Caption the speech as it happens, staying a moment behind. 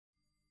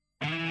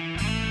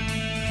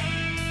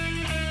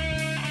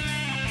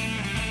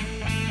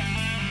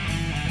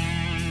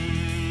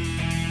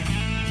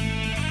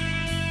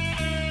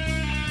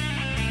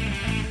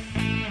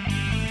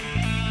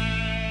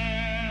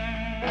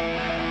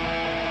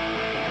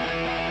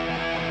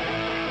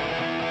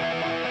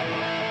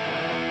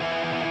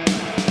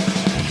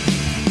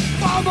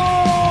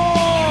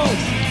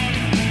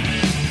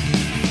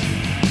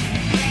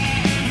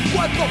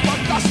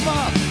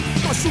fantasma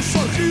con sus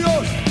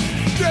orgías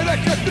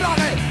quiere que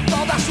trague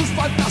todas sus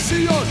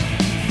fantasías.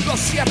 Los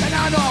 7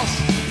 enanos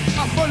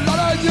hacen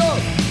la leña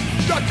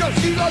de aquel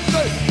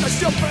gigante que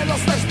siempre los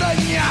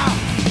desdeña.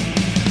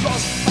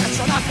 Los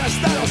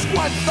personajes de los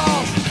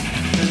cuentos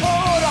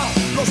ahora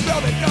los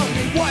veo de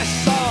carne y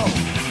hueso.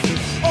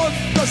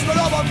 Antes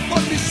velaban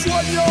por mis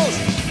sueños,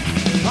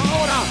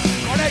 ahora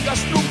con ellos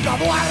nunca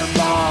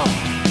duermo.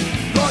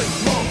 No hay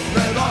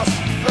monedas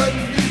en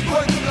mi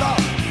cuenta,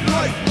 no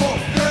hay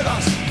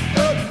monedas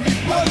en mi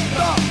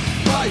cuenta,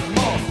 no hay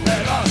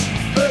monedas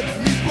en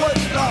mi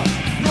cuenta,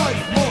 no hay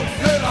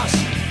monedas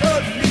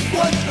en mi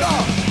cuenta.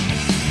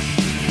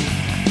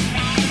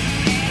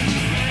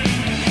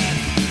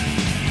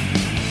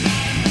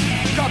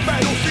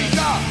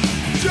 Caperucita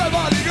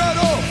lleva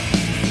liguero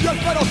y el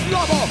feroz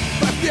lobo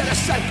prefiere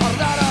ser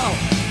cordero.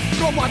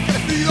 ¿Cómo han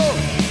crecido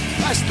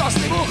estos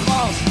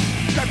dibujos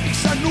que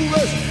pisan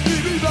nubes y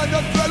viven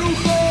entre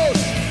lujos?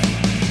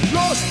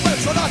 Los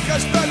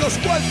personajes de los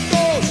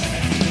cuentos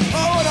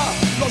ahora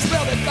los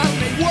veo de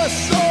carne y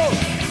hueso.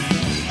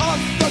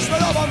 Antes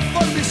velaban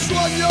por mis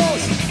sueños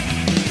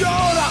y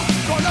ahora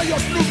con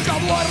ellos nunca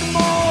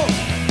duermo.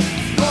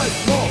 No hay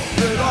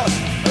monedas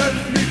en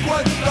mi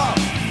cuenta,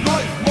 no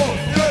hay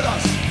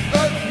monedas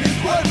en mi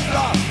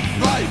cuenta,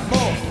 no hay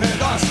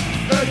monedas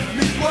en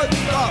mi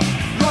cuenta,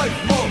 no hay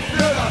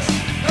monedas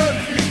en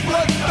mi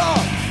cuenta.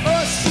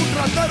 Es un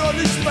ratero el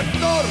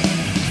inspector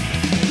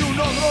y un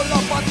ogro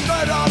la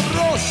pantera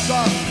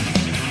rosa.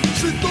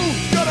 Si tú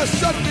quieres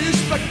ser mi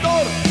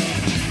inspector,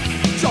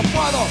 yo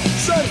puedo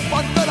ser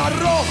pantera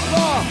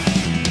roja.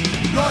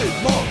 No hay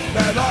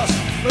monedas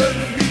en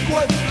mi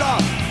cuenta,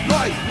 no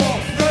hay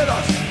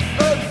monedas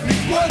en mi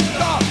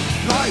cuenta,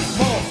 no hay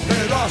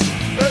monedas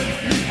en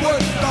mi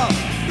cuenta,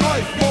 no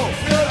hay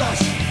monedas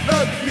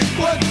en mi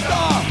cuenta.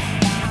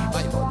 No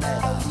hay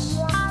monedas.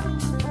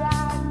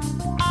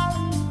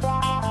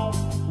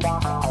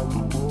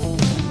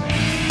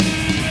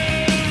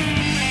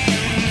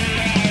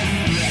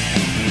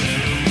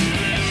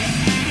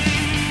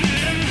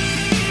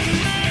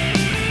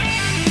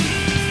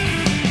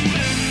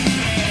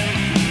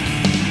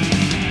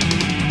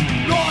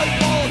 No hay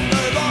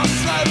monedas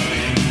en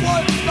mi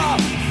cuenta.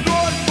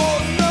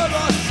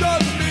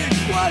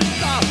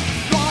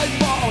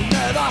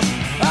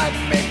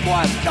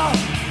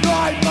 No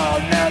hay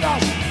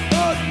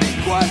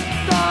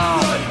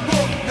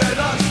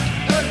monedas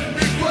en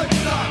mi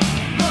cuenta.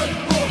 No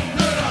hay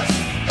monedas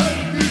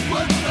en mi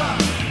cuenta.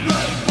 No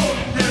hay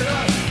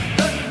monedas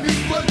en mi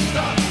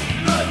cuenta.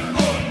 No hay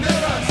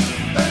monedas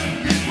en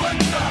mi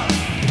cuenta.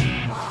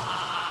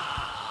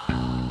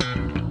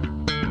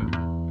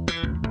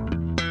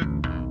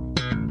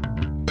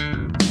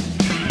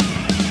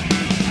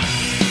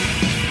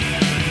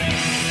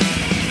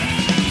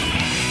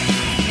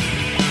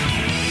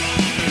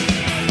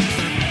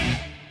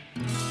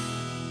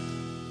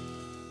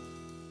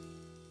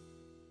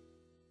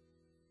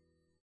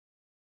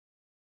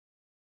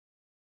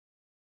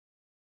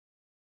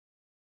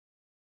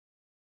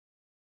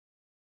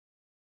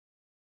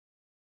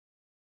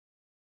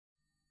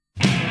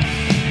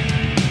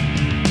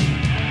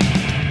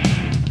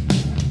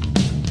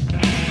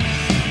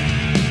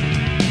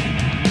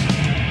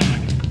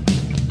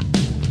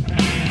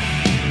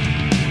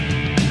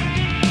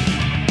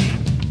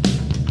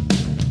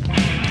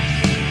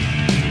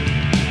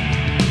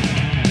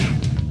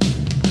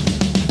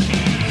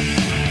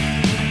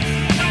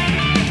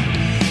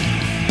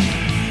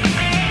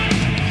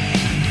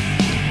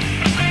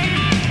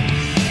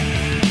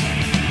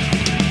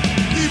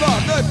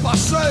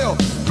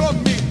 Con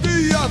mi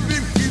tía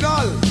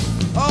virginal,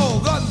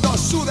 ahogando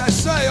su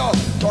deseo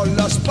con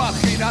las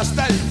páginas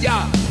del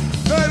ya.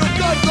 Era un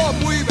cardo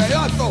muy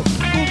beato,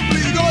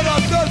 cumplidora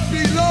del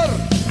pilar.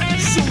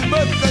 Su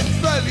mente en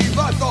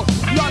celibato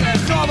la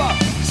alejaba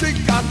sin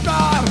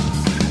cantar.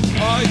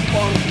 ¡Ay,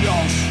 por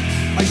Dios!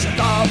 ¡Ahí se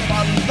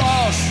tapan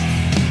dos!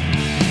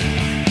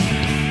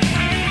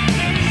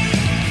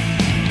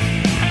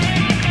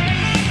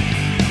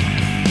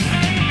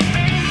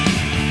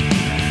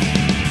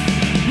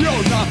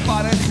 Una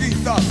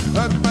parejita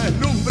en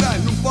penumbra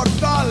en un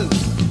portal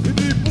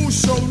y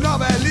puso una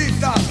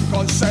velita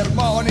con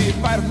sermón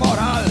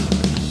hipermoral.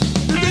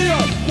 Mi tía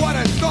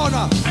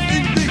cuarentona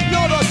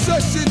indignada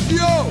se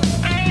sintió.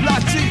 La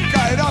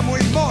chica era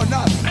muy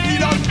mona y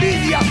la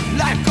envidia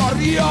la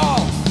corrió.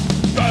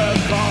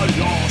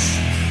 Déjalos,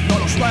 no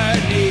los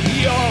ve ni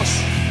Dios.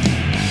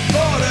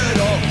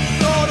 Torero,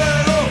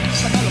 torero,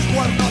 saca los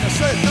cuernos de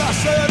ese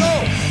trasero.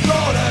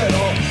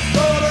 Torero,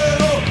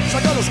 torero,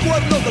 saca los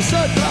cuernos de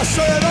ese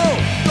trasero.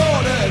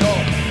 Torero,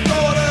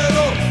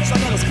 torero,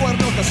 saca los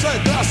cuernos de ese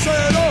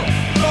trasero.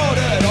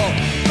 Torero,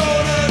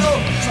 torero,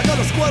 saca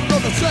los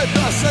cuernos de ese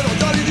trasero.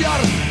 Ya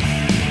lidiar.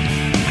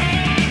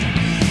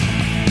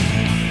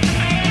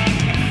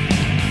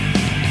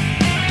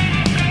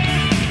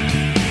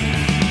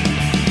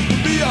 Un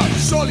día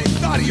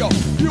solitario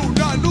y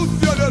un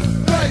anuncio en el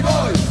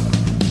Playboy.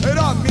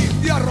 Era mi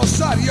día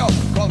Rosario,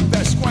 con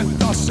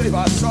descuentos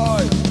iba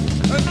soy.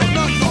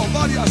 entornando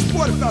varias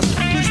puertas,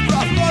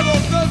 disfrazado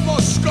de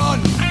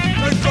moscón.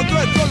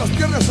 Encontré con las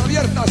piernas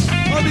abiertas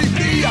a mi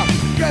tía,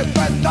 ¡qué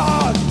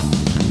pendón!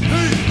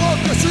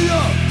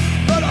 Hipocresía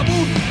de la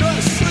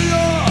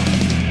burguesía.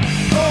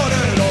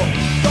 Torero,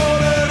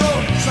 torero,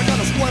 saca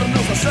los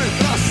cuernos de ese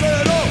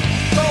trasero.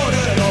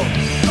 Torero,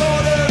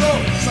 torero,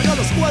 saca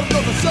los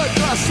cuernos de ese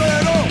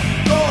trasero.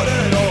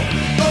 Torero,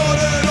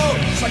 torero,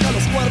 saca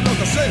los cuernos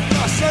de ese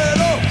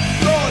trasero.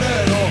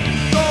 Torero,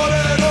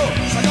 torero,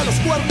 saca los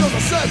cuernos de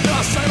ese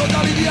trasero de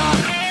aliviar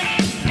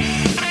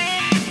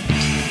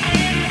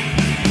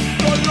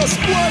con los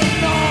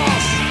cuernos.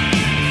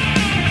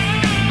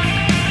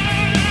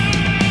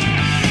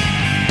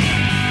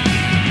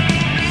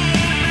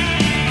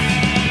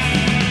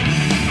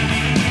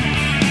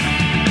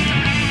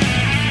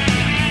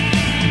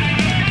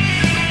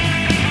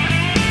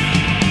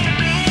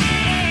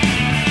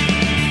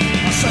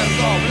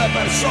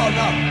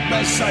 Persona me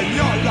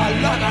enseñó la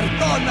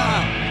lagartona,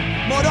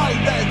 moral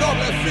de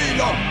doble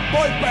filo,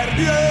 voy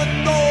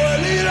perdiendo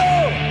el hilo.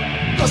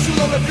 Con su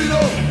doble filo,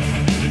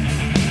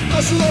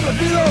 con su doble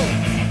filo,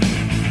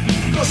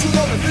 con su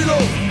doble filo,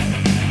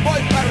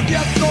 voy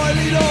perdiendo el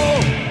hilo.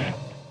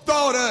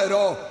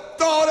 Torero,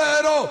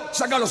 torero,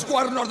 saca los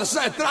cuernos de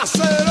ese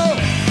trasero.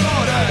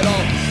 Torero,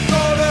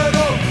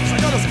 torero,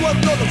 saca los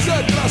cuernos de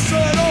ese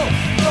trasero.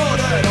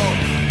 Torero,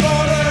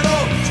 torero,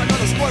 saca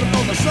los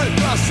cuernos de ese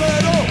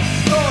trasero.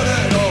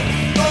 Torero,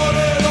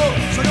 torero,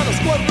 saca los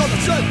cuernos de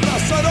ese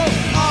trasero.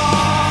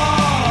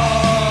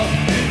 ¡Ah!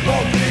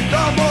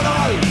 Hipócrita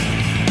moral.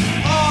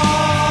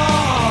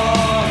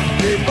 ¡Ah!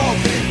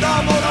 Hipócrita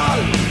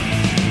moral.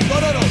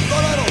 Torero,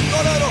 torero,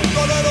 torero,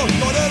 torero,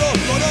 torero,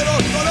 torero,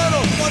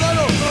 torero, torero,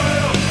 torero,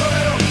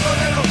 torero,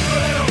 torero,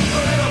 torero,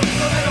 torero,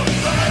 torero,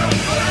 torero,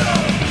 torero.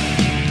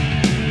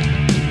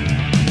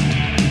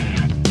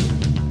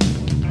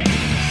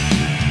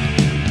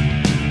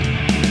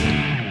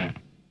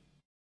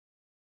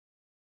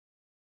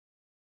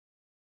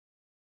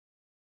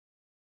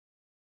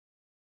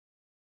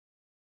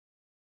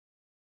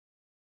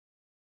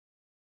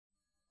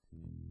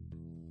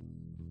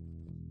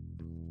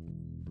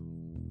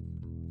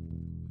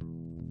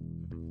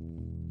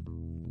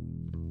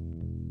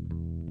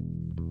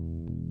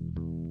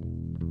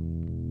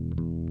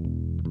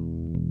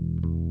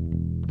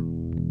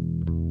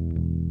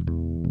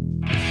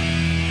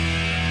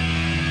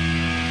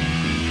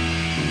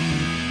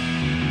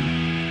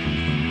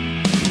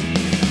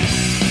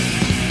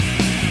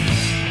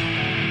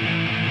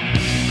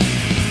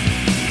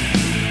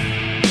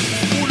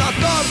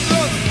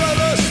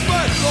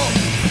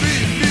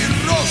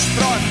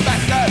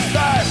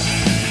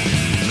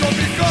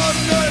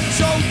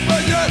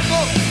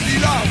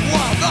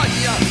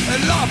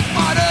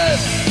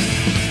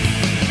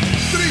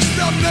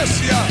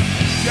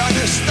 Y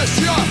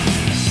anestesia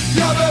y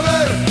a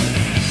beber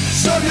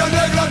savia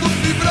negra de un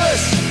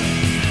ciprés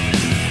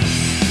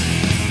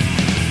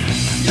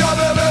y a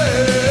beber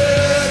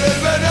el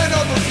veneno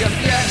de un cien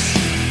pies.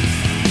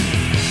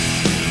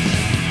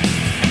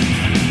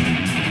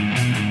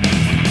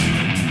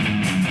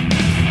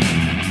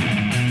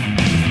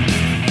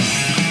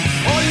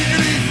 Hoy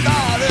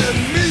gritar en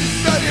mi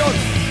interior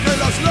que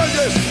las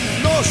leyes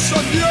no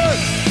son bien,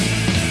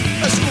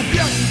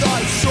 escupiendo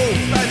al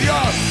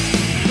superior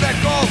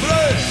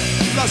recobré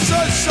la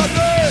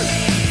sensatez.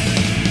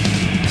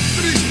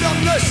 Triste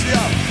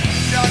amnesia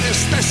de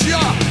anestesia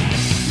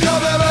y a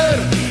beber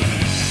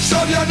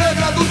savia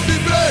negra de un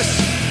ciprés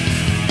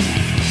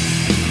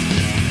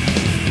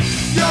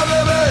y a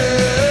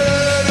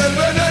beber el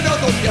veneno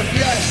de un cien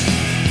pies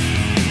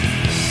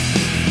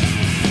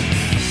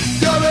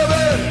y a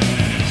beber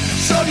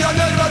savia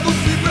negra de un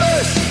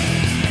ciprés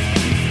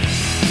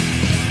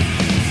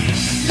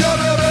y a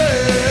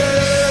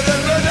beber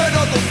el veneno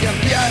de un cien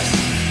pies.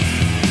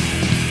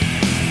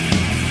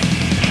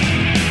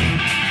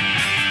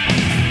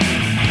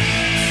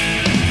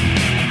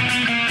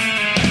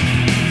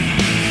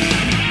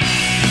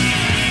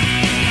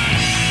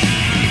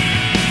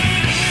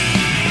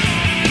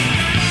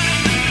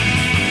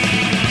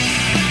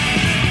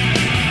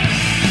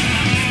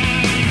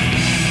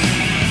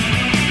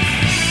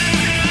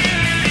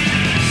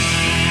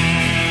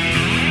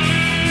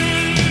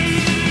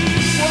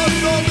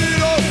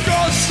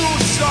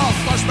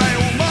 Ojos de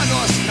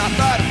humanos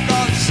nacer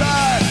con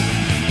ser.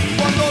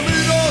 Cuando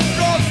miro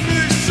con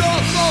mis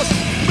ojos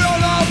veo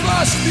la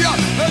bestia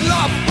en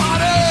la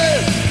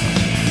pared.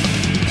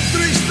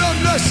 Triste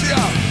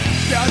amnesia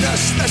de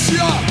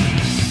anestesia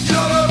y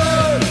a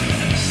beber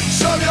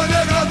savia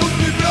negra de un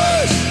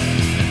ciprés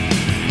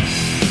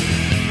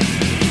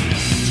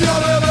y a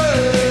beber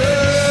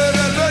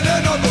el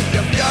veneno de un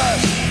cien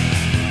pies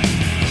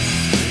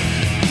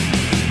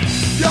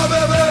y a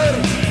beber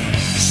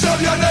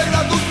savia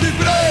negra de un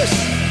ciprés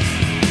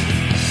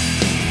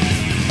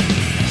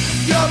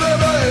y a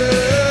beber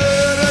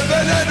el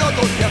veneno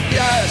de un cien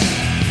pies.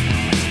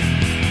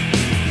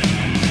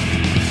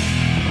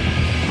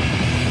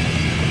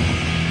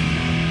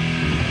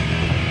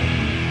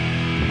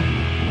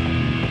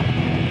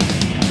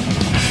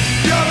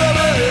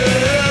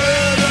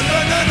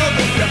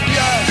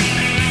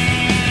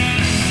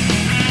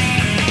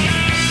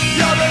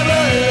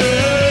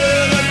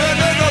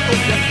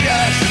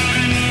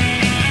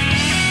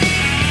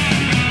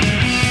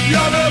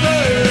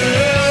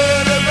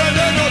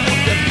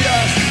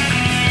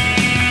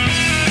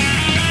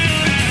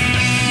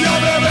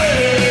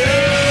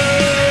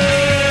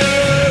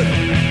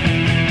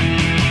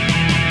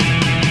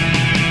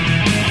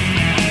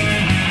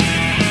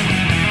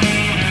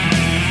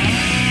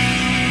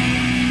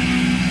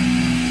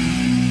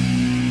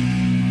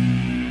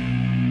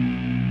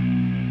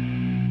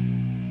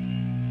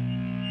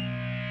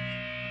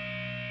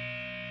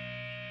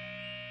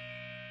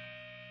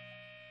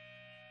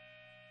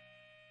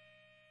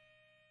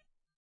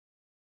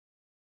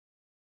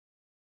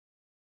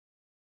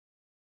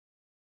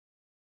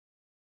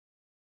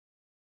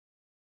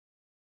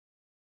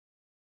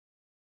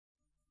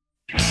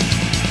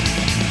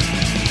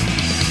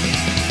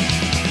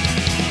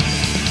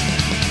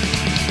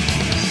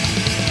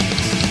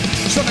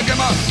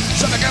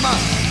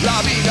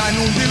 la vida en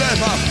un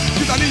dilema.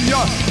 Quita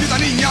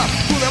niña,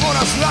 tú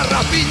devoras la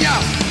rapiña.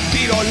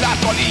 Tiro la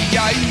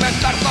colilla,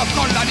 inventar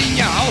con la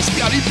niña.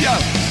 Hostia limpia,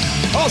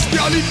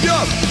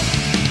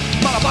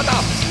 mala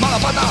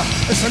pata,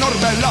 es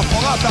enorme la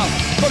fogata.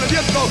 Con el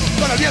viento,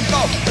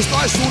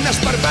 esto es un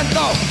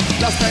esperpento.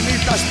 La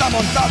cenita está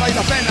montada y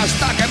la cena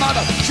está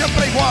quemada.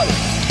 Siempre igual,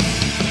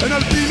 en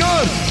el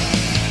pinar,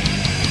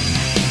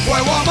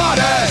 fuego a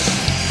mares.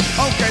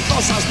 Aunque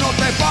tosas no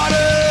te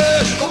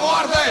pares. Como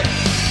arde,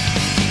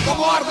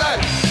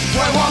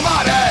 fuego a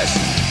mares.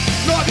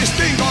 No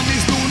distingo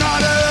mis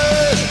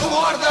lunares.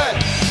 Como arde.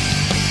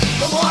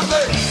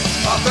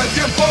 Hace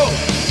tiempo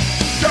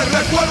que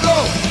recuerdo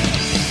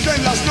que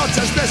en las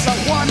noches de San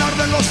Juan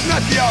arden los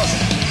necios.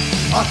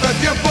 Hace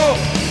tiempo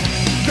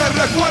que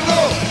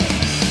recuerdo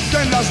que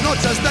en las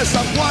noches de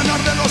San Juan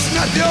arden los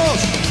necios.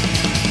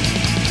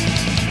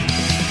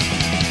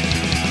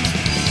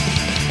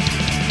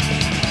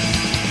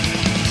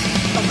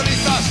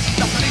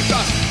 Las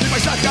cenizas, mi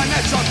paisaje han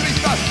hecho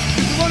trizas.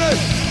 Mis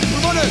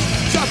pulmones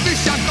se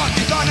asfixian con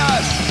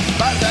tizones.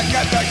 Verde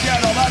que te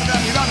quiero, verde,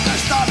 mi verde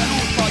está de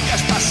luto y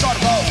está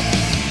sordo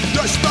y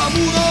está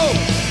mudo.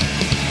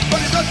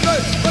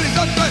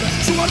 Penitente,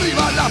 subo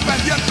arriba la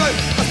pendiente.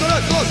 Hasta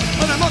lejos,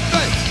 en el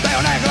monte,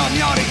 veo negro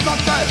mi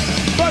horizonte.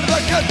 Verde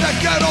que te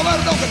quiero,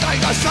 verde, aunque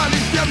traigas al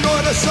infierno.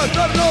 Eres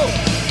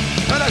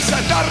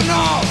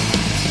eterno.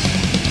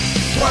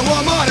 Fuego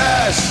a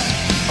mares,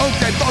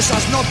 aunque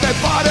tosas no te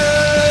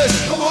pares.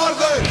 Como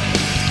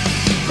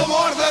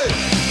arde,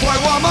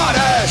 fuego a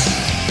mares.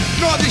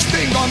 No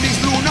distingo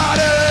mis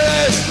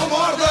lunares.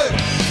 Como arde.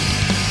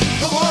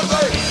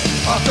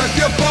 Hace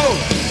tiempo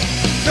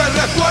que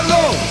recuerdo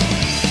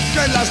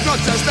que en las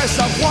noches de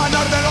San Juan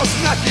arden los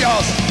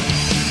necios.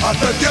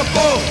 Hace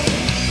tiempo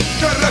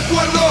que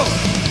recuerdo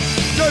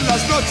que en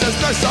las noches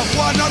de San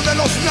Juan arden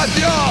los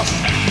necios.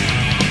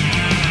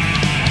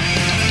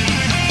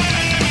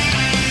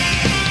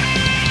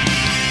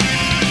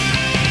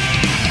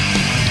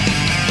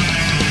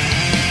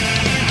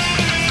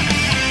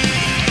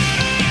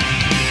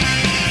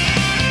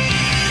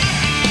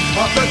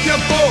 Hace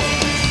tiempo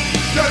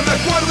que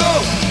recuerdo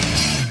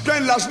que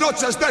en las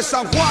noches de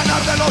San Juan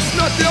arden los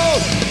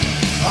necios.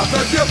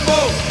 Hace tiempo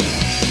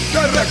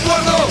que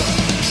recuerdo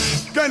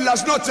que en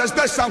las noches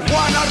de San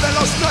Juan arden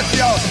los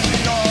necios.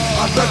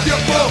 Hace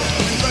tiempo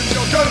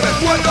que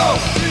recuerdo.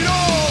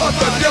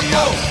 Hace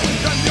tiempo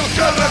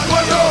que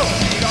recuerdo.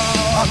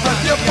 Hace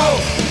tiempo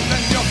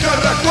que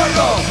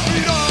recuerdo.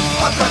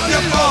 Hace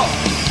tiempo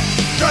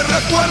que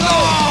recuerdo.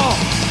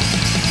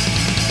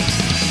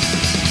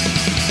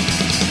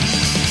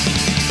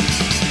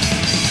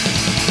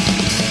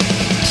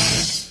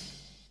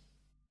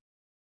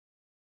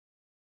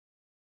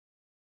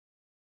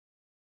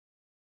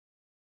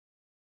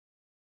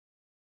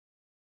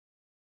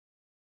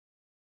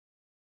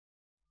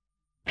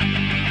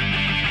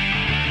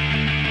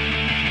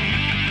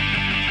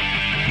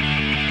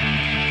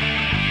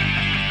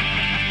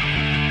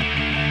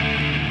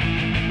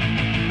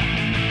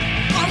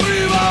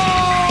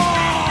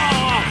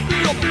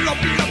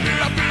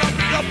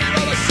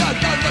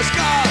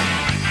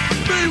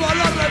 ¡Viva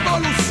la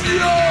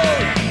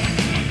revolución!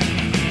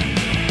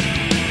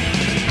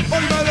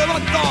 Hoy me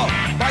levanto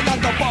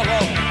bailando pogo.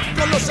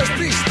 Con los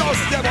estristos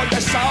llevo el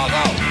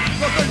desahogo.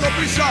 No tengo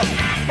prisa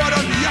para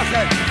el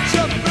viaje.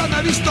 Siempre me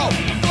he visto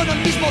con el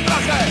mismo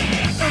traje.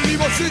 En mi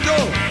bolsillo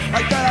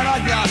hay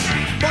telarañas.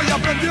 Voy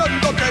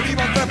aprendiendo que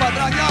vivo entre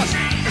patrañas.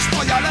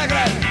 Estoy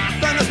alegre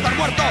de no estar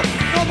muerto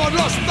como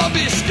los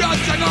zombies que han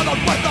llegado al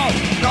puerto.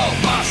 No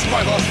más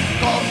juegos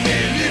con mi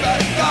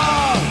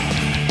libertad.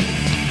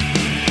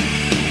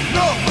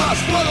 No más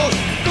juegos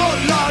con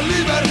la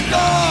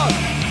libertad.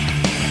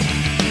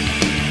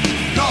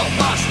 No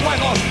más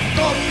juegos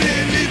con mi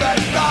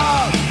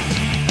libertad.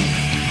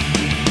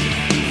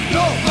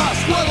 No más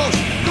juegos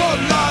con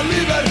la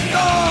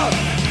libertad.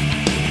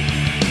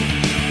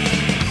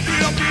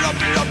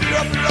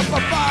 Pira,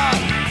 papá.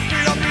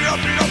 Pira,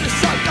 que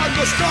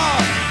saltando está.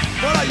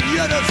 Por ahí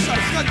viene el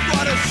sargento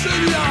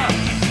Aresilia.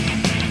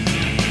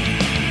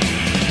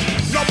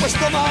 No he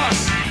puesto más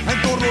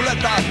en tu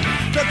ruleta,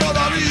 que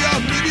todavía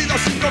mi vida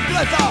es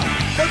incompleta.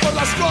 Voy por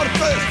las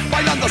Cortes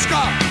bailando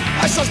ska.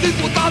 A esos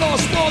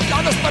diputados voy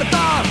a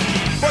despertar.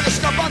 Voy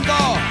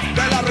escapando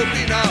de la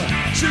rutina.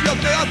 Sigo el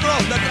teatro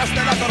detrás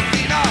de la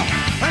cortina.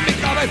 En mi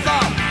cabeza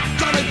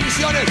ya no hay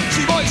prisiones.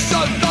 Si voy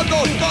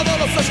saltando todos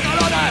los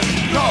escalones.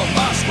 No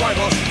más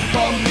juegos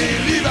con mi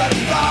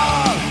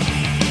libertad.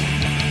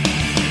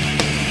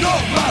 No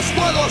más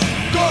juegos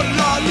con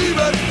la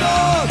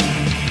libertad.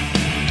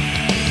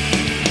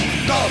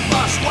 No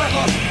más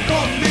juegos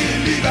con mi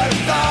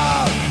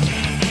libertad.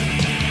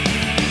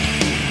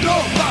 No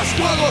más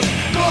juegos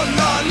con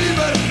la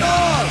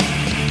libertad.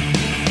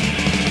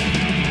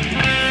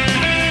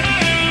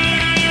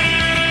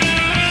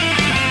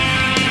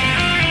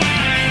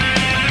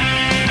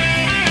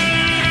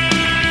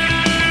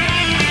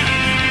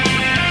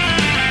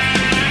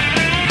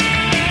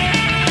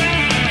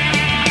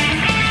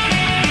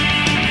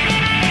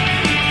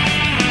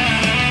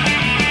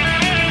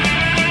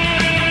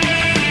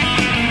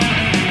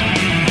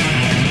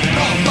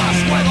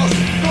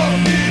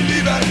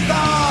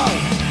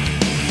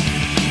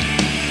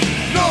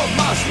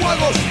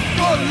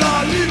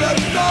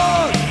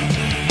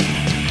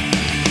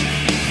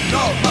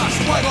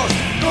 juegos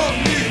con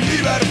mi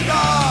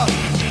libertad.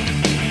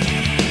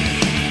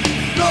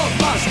 No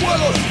más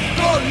juegos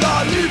con la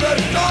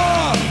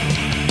libertad.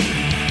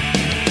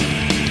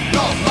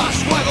 No más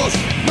juegos,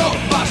 no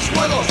más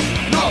juegos,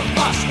 no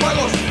más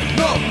juegos,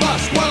 no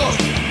más juegos,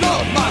 no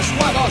más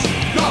juegos,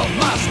 no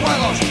más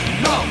juegos,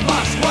 no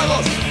más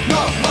juegos,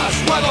 no más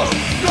juegos,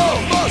 no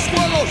más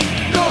juegos,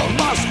 no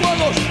más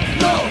juegos,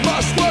 no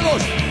más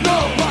juegos,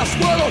 no más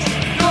juegos,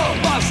 no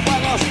más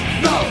juegos,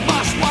 no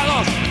más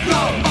juegos,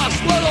 no más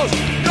juegos,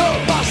 no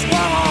más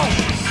juegos.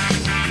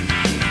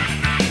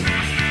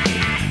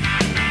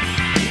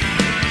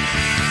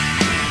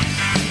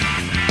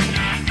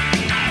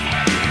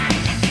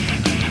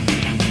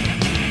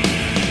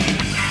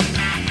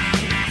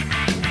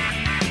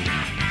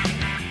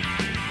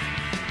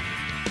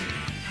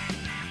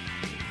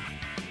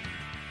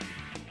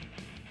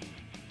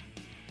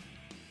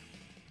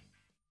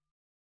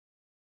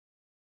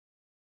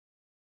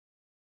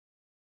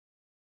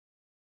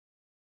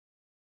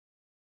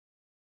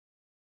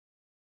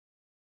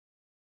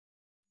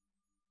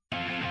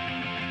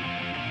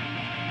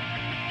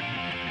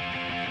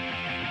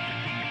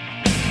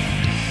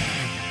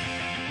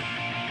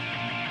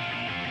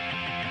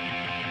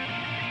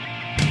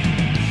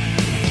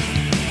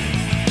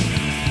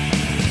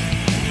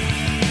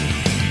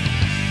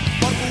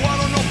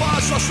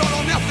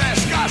 Solo me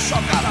haces caso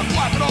cada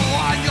 4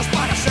 años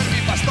para ser mi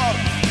pastor.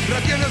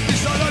 Retienes mis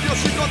salarios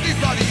y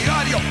cotizo a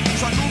diario.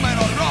 Son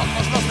números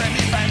rojos los de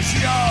mi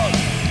pensión.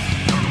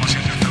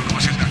 0,7,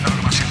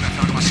 0,7,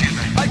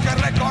 0,7. Hay que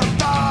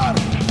recortar.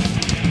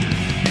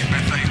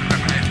 IPC,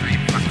 IRPF,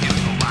 inflación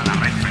global, a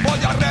red.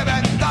 Voy a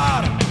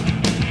reventar.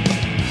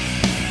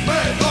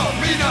 Me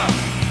domina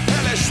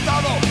el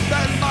estado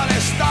del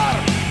malestar.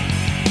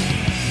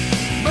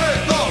 Me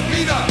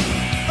domina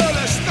el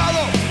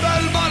estado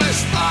del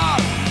malestar.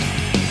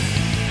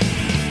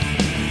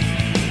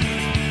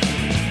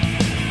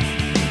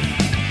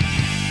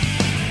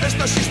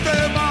 Este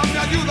sistema me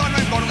ayuda a no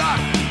engordar.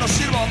 No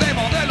sirvo de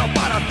modelo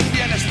para tu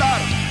bienestar.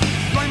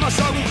 No hay más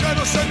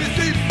agujeros en mi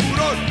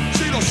cinturón.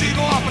 Si lo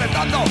sigo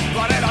apretando,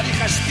 lo haré la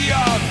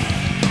digestión.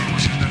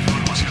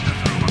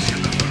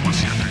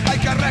 0,7. Hay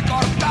que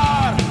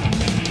recortar.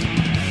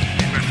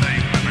 IPC,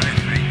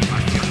 IRPF,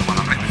 inflación global,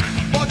 a red.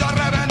 Voy a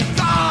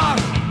reventar.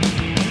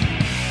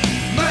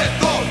 Me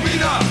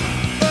domina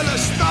el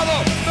estado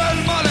del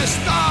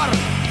malestar.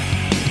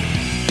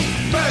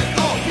 Me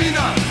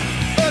domina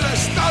el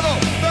estado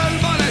del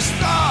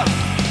malestar.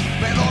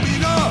 Me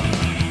domina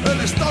el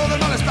estado del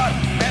malestar.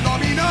 Me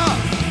domina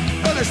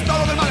el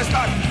estado del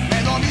malestar.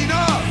 Me domina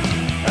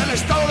el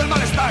estado del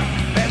malestar.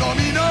 Me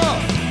domina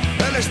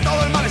el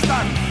estado del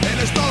malestar. El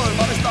estado del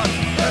malestar.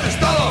 El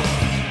estado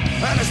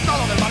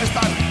del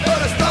malestar.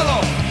 El estado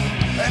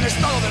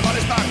del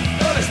malestar.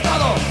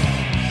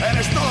 El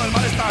estado del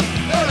malestar.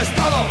 El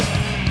estado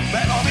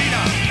me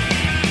domina.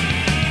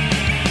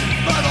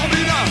 Me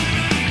domina.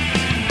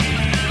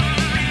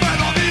 Me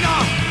domina.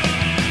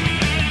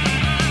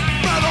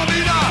 Me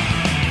domina.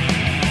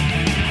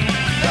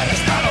 El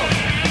estado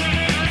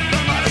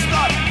del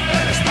malestar.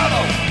 El estado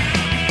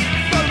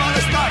del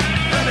malestar.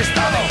 El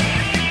estado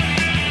del malestar.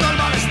 El estado del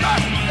malestar.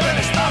 El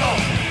estado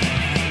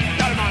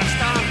del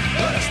malestar.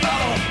 El estado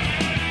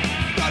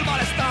del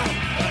malestar.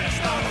 El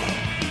estado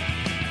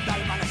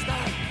del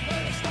malestar.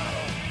 El estado.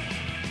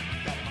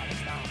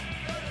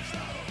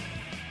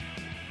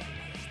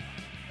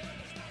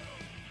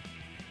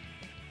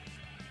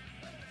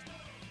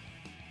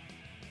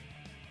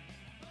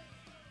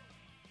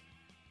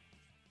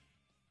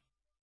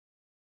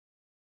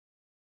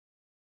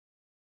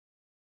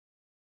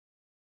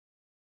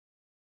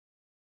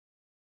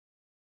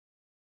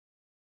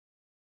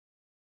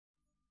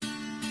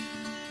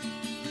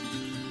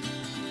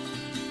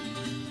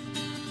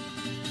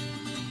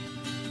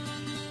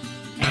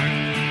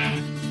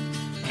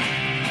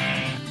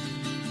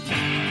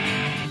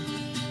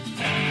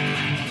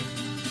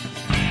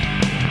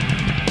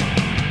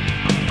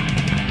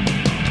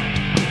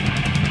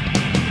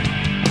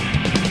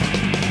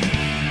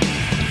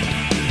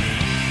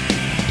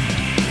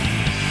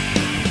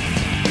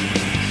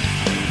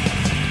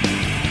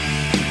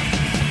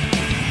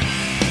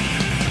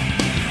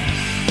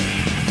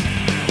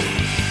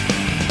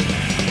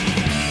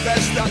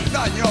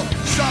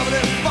 Se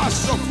abren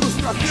paso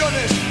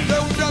frustraciones de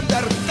un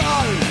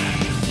neandertal.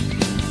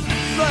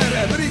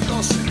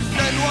 Cerebritos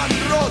que no han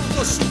roto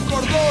su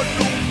cordón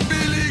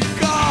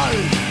umbilical.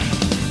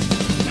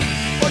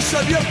 Hoy se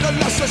vierten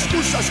las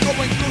excusas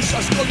como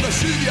intrusas con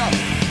desidia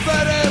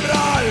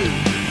cerebral.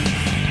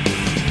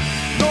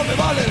 No me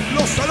valen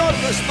los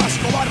alardes más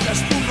cobardes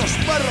que unos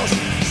perros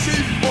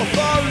sin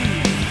bozal.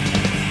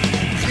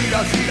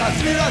 Gira, gira,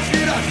 gira,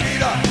 gira,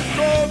 gira,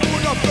 como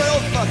una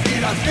peonza.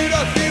 Gira, gira,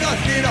 gira,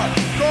 gira,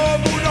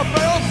 como una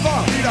peonza.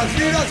 Gira,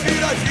 gira,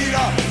 gira,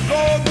 gira,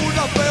 como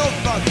una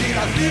peonza.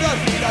 Gira, gira,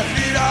 gira,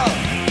 gira.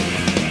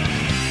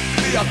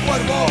 Cría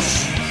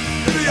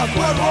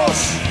cuervos,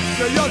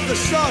 que ya te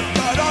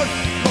sacarán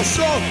los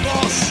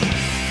ojos.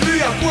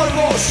 Cría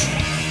cuervos,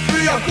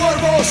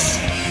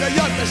 que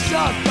ya te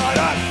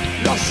sacarán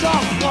los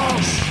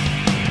ojos.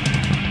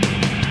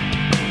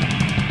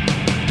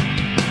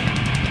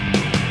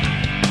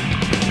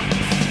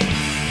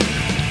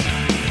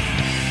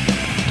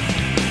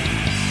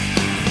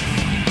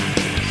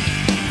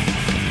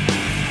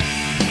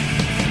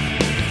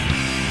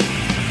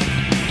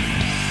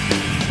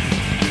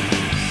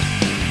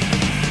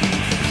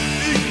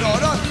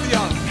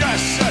 Ignorancia que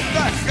se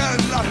teje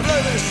en las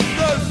redes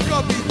del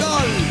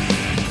capital.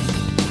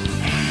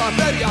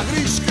 Materia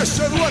gris que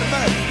se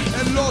duerme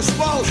en los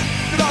vaos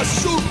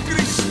tras un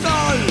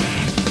cristal.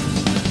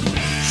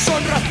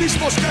 Son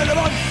racismos que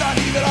levantan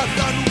y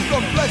delatan un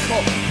complejo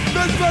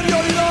de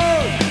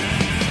inferioridad.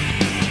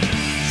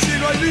 Si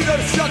no hay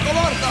líderes se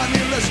acobardan y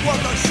les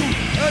guardan su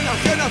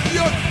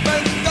enajenación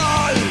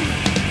mental.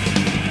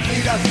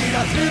 Gira,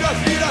 gira, gira,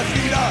 gira,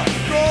 gira,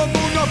 como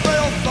una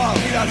peonza.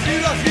 Gira,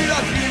 gira, gira,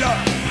 gira,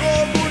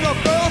 como una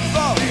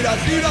peonza. Gira,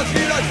 gira,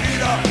 gira,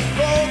 gira,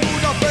 como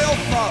una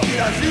peonza.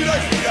 Gira, gira,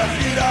 gira,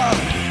 gira.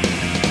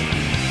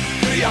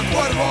 Cría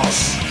cuervos,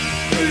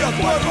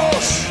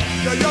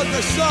 que ya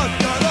te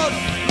sacarán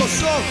los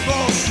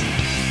ojos.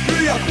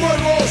 Cría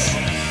cuervos,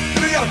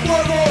 que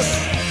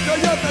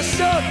ya te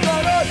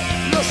sacarán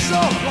los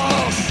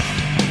ojos.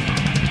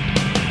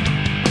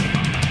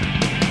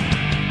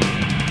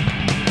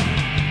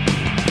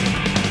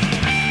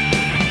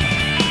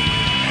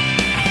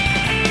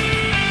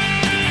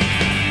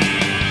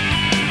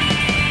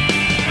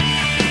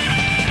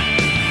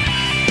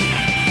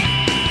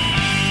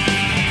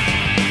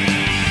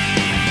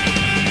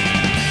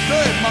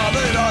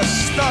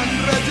 Están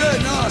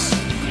rellenas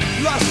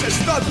las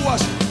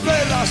estatuas de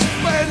las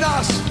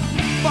penas.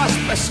 Más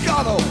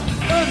pescado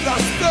en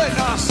las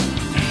cenas,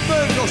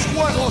 menos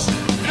juegos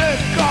de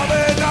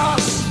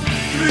cadenas.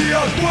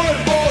 Cría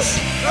cuervos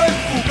en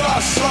tu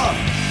casa,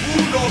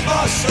 uno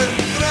más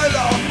entre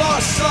la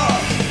masa.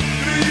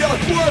 Cría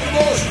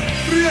cuervos,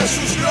 ríe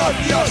sus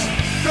gracias,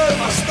 que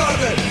más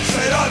tarde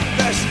serán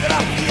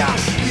desgracias.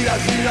 Gira,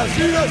 gira,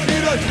 gira,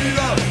 gira,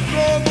 gira,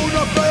 como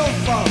una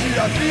peonza.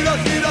 Gira, gira,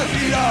 gira,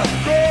 gira,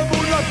 como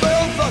una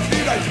peonza.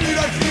 Gira,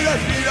 gira, gira,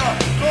 gira,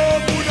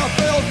 como una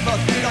peonza.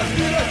 Gira,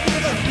 gira,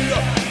 gira, gira,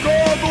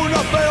 como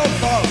una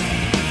peonza.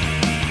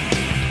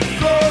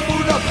 Como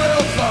una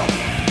peonza.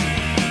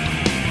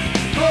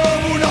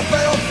 Como una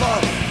peonza.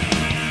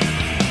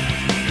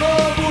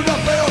 Como una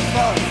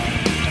peonza.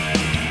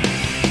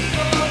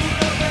 Como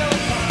una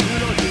peonza.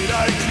 Gira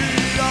y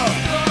gira.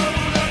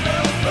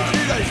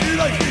 Gira y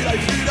gira y gira y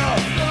gira.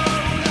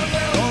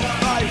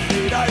 Ronca y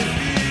gira y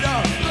gira.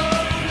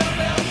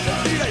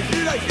 Gira y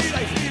gira y gira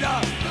y gira.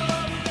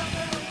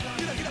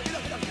 Gira, gira, gira,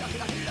 gira, gira,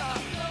 gira, gira.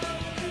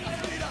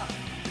 Gira,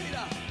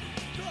 gira,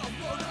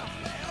 como una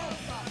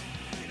peonza.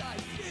 Gira y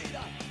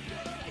gira.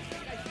 Gira y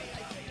gira y gira y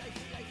gira y gira y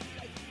gira y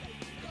gira.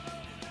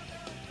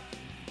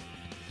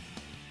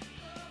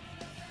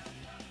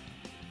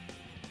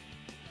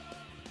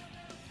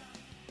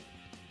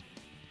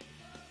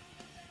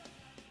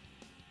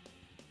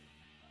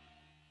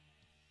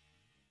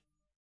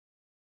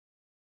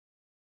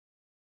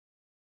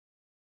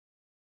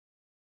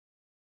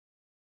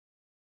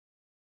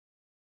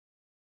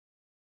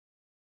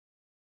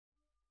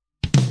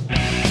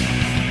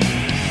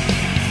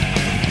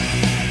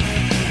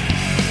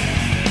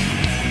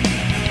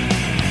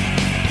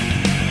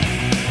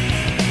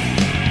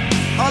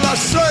 A las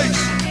 6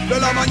 de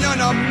la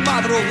mañana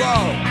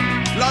madrugó,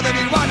 la de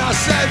Nirvana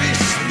se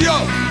vistió,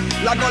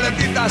 la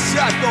coletita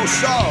se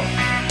acosó,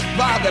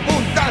 va de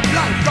punta en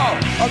blanco,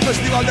 al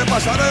festival de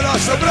pasarela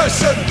se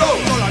presentó,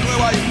 con la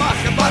nueva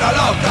imagen para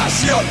la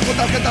ocasión, con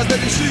tarjetas de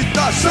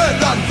visita se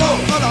lanzó,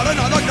 a la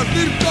arena de aquel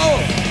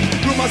circo,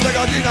 plumas de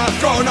gallina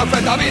con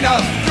anfetamina,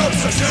 qué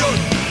obsesión,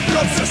 qué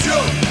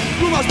obsesión,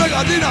 plumas de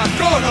gallina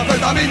con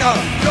anfetamina,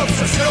 qué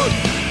obsesión,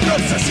 qué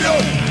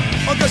obsesión.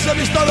 Aunque se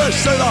vista de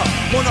seda,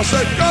 mono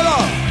se queda.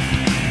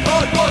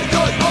 Hoy voy,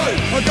 hoy voy.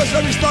 Aunque se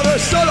vista de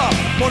seda,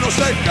 mono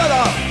se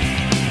queda.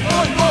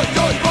 Hoy voy,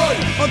 hoy voy.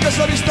 Aunque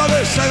se vista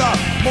de seda,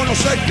 mono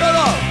se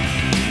queda.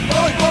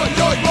 Hoy voy,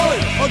 hoy voy.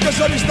 Aunque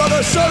se vista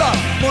de seda,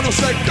 mono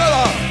se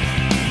queda.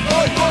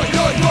 Hoy voy,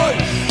 hoy voy.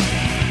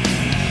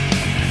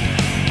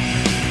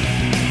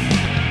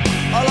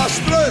 A las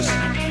 3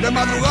 de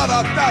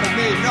madrugada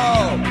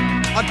terminó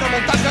aquel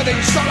montaje de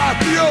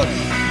insolación.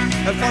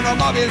 El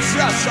fonomóvil se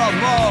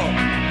asomó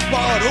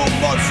por un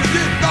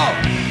bolsillito,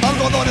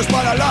 algodones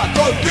para la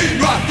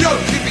continuación.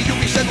 Hippie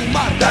yuppies en un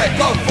mar de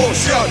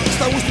confusión.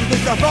 Este Winston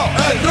disfrazó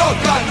el rock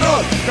and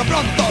roll, que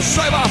pronto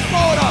se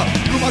evapora.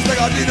 Plumas de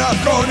gallina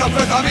con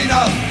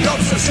anfetamina, qué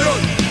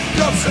obsesión,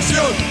 qué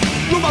obsesión.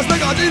 Plumas de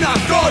gallina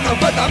con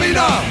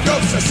anfetamina, qué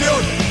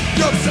obsesión,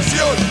 qué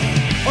obsesión.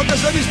 Aunque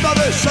se vista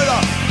de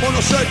seda,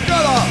 mono se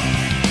queda.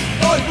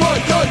 Hoy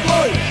voy, hoy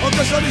voy.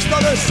 Aunque se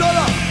vista de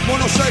seda,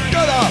 mono se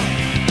queda.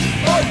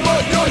 Hoy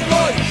voy, hoy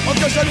voy,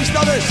 aunque se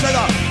vista de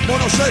seda,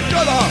 mono se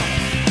queda.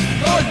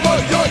 Hoy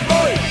voy, hoy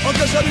voy,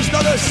 aunque se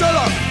vista de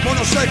seda,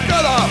 mono se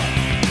queda.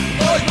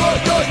 Hoy voy,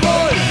 hoy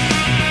voy.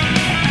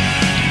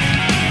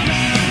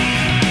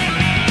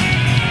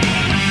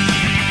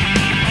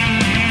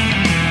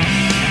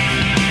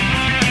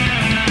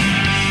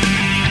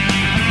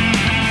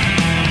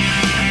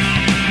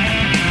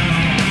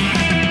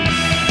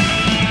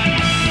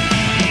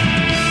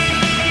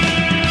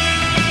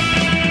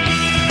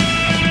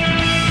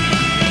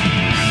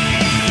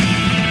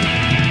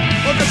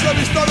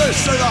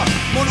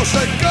 mono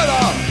se queda.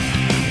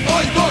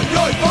 Hoy voy,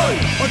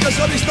 porque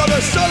se vista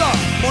de seda,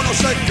 mono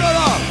se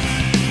queda.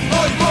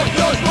 Hoy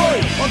voy,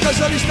 porque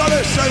se vista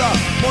de seda,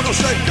 mono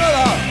se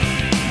queda.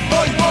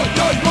 Hoy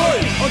voy,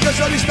 porque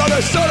se vista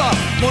de seda,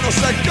 mono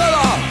se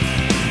queda.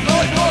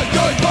 Hoy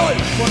voy,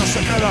 mono se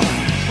queda,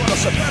 mono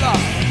se queda,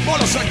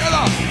 mono se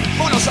queda,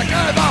 mono se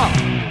queda.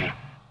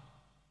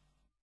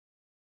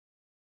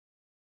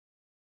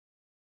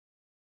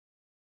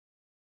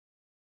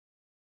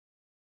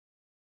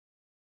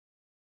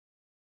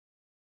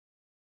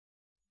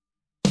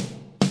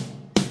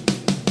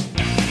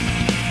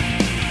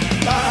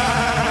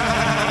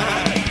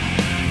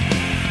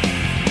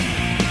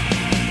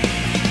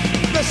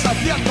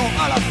 Desafiando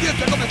a la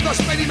ciencia comenzó a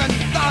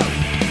experimentar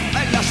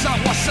en las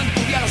aguas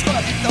centurianas con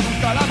la tinta de un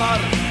calamar.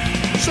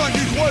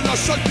 Sanguijuelas,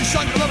 salto y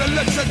sangre beben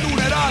leche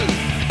tuneral.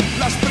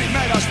 Las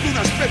primeras de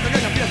una especie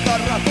que ya empieza a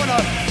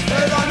razonar.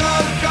 El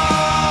anarca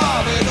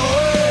de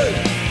Noé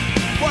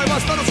fue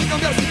bastardo sin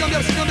cambiar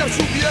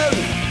su piel.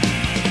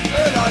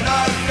 El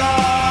anarca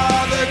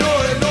de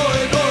Noé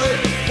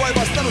fue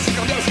bastardo sin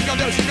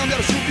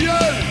cambiar su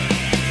piel.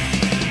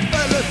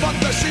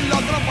 Elefantes sin la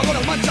trampa con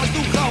las manchas de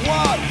un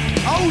jaguar.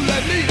 Aún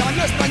le miran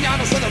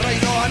extrañados en el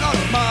reino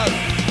anormal.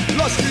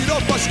 Las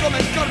jirafas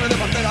comen carne de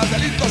pantera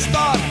del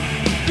intostar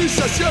y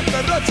se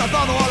siente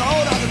rechazado a la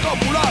hora de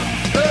copular.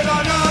 El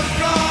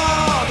anarca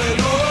de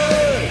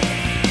Noé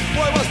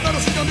fue bastardo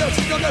sin cambiar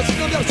su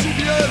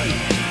piel.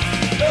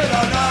 El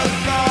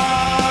anarca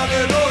de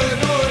Noé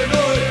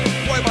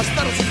fue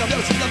bastardo sin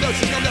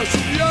cambiar su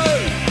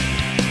piel.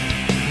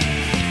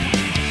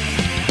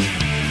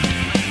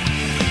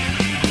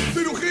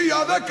 Cirugía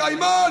de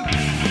caimán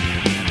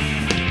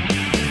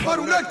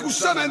para un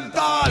ecuse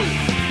mental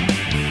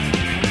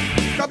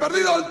que ha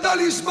perdido el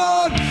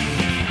talismán,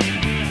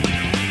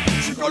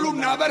 su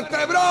columna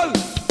vertebral.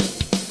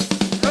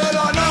 El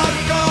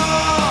anarca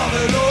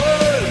de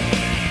Noé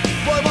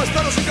fue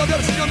bastardo sin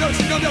cambiar su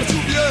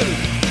piel.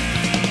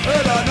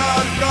 El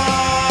anarca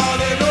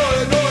de Noé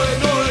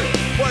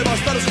fue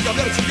bastardo sin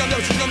cambiar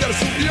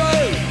su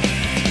piel.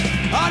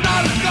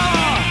 ¡Anarca!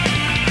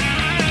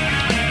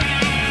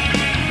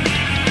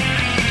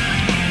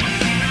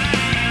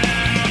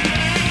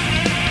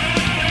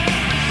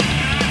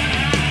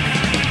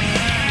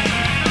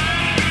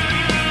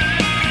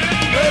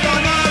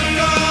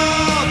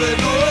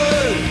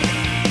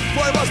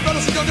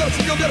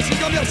 Sin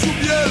cambiar su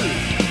piel.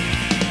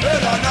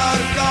 El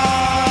anarca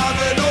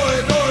de Noé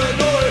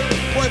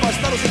fue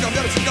bastardo sin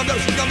cambiar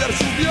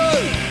su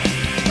piel.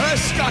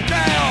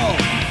 Escaqueo.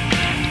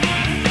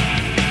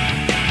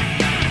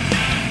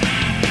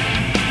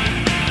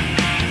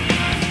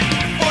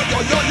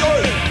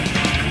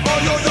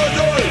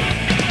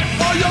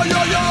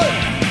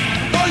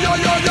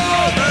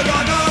 El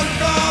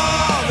anarca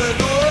de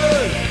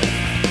Noé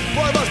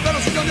fue bastardo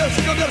sin cambiar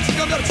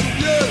su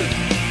piel.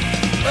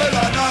 El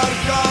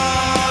anarca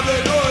de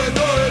Noé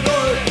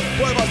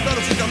fue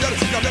bastardo sin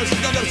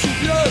cambiar su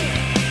piel.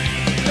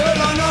 El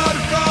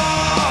anarca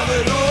de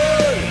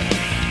Noé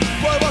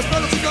fue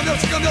bastardo sin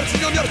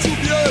cambiar su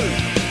piel.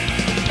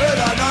 El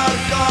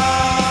anarca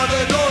de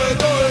Noé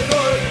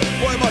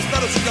fue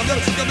bastardo sin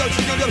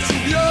cambiar su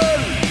piel.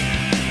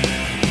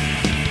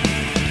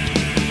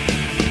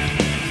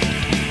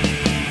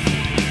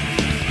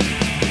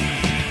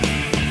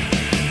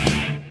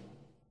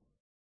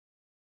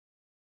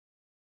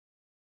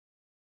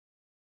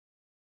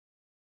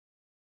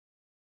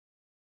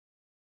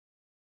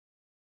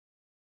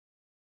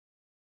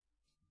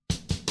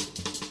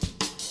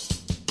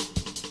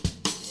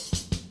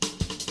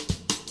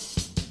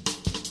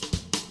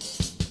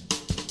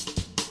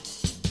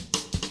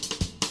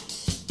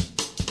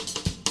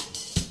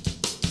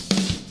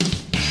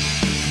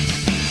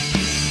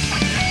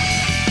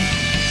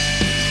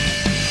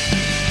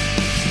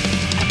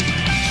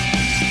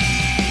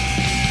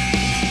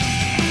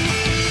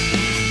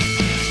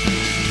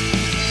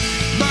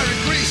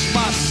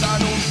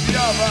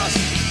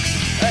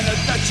 En el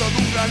techo de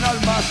un gran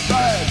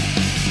almacén,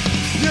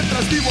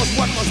 mientras vivos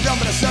muertos de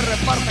hambre se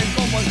reparten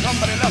como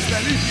enjambre las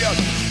delicias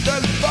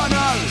del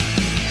panal.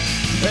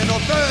 En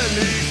hotel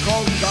y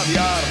con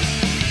caviar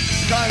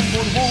caen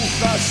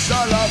burbujas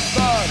al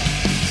azar.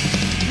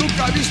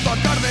 Nunca he visto a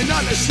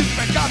cardenales sin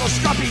pecados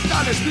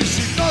capitales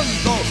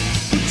visitando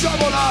un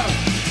chabolar.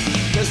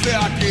 Desde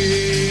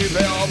aquí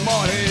veo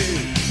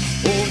morir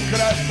un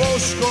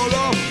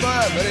crepúsculo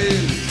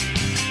febril.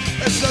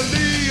 Es el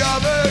día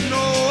de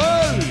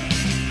Noel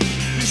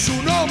y su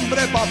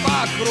nombre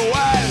Papá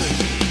Cruel.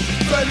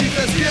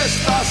 Felices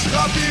fiestas,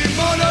 Happy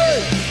Money.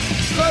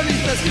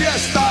 Felices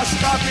fiestas,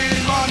 Happy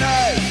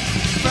Money.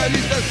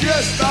 Felices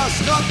fiestas,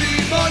 Happy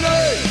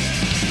Money.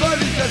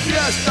 Felices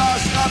fiestas,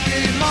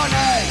 Happy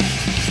Money.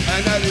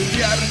 En el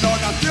invierno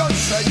nació el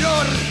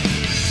Señor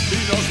y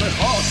nos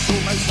dejó su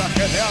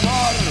mensaje de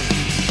amor.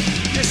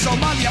 Y en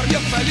Somalia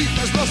bien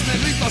felices los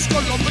negritos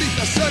con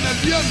lombrices en el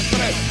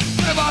vientre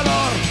de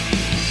valor.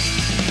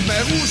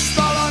 Me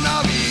gusta la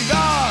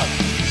Navidad,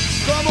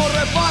 cómo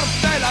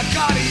reparte la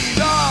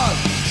caridad.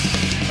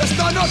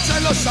 Está Esta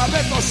noche los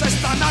abetos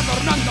están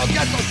adornando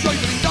guetos y hoy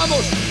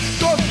brindamos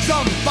con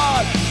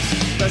champán.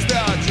 Desde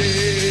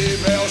allí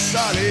veo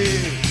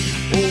salir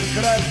un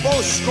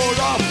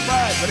crepúsculo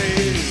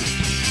febril.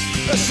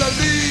 Es el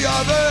día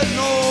de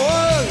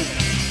Noel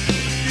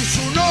y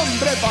su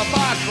nombre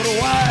Papá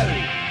Cruel.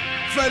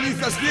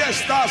 Felices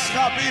fiestas,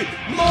 Happy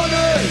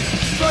Money.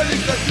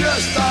 Felices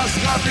fiestas,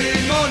 Happy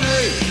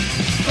Money.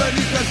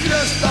 Felices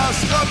fiestas,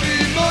 Happy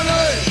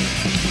Money.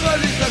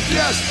 Felices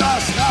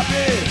fiestas,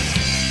 Happy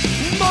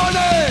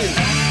Money.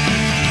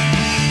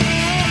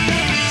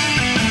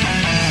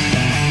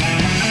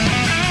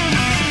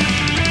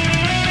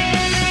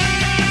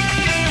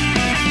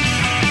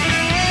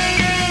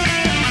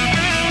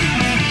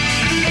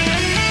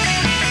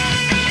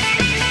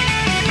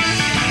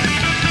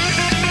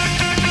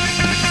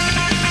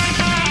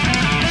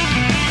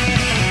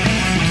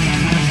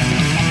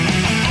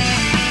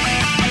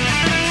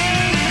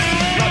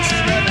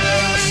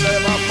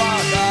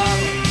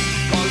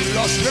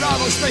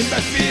 Grados de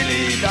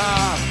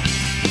imbecilidad.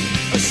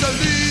 Es el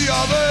día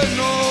de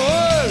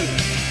Noel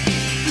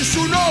y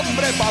su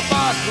nombre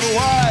Papá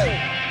Cruel.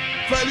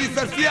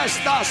 Felices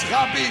fiestas,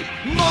 Happy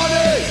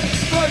Money.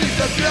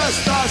 Felices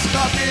fiestas,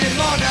 Happy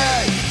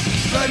Money.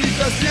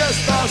 Felices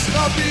fiestas,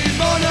 Happy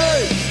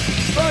Money.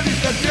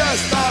 Felices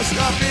fiestas,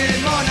 Happy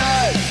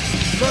Money.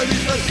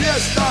 Felices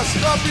fiestas,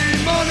 Happy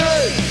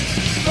Money.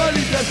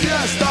 Felices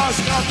fiestas,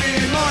 Happy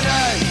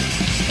Money.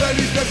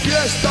 Felices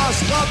fiestas,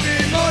 Happy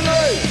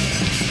Money.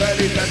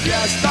 Felices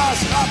fiestas,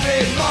 Happy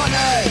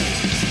Money.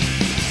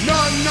 No,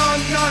 no,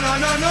 no, no,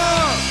 no, no.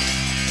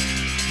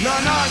 No,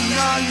 no,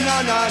 no, no,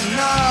 no,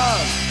 no.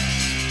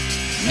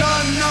 No,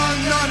 no,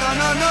 no, no,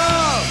 no, no.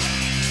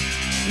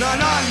 No,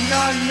 no,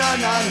 no, no,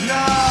 no,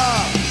 no.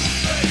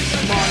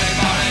 Money,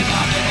 money,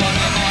 money,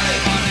 money, money,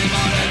 money,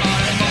 money,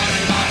 money,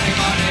 money, money,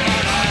 money,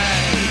 money.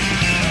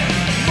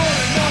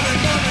 Money, money,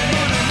 money,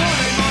 money,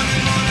 money, money,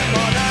 money, money,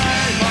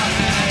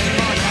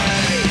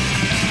 money.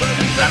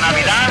 La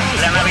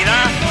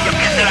Navidad, yo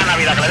qué sé la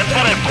Navidad, que le den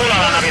por el culo a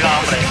la Navidad,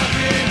 hombre.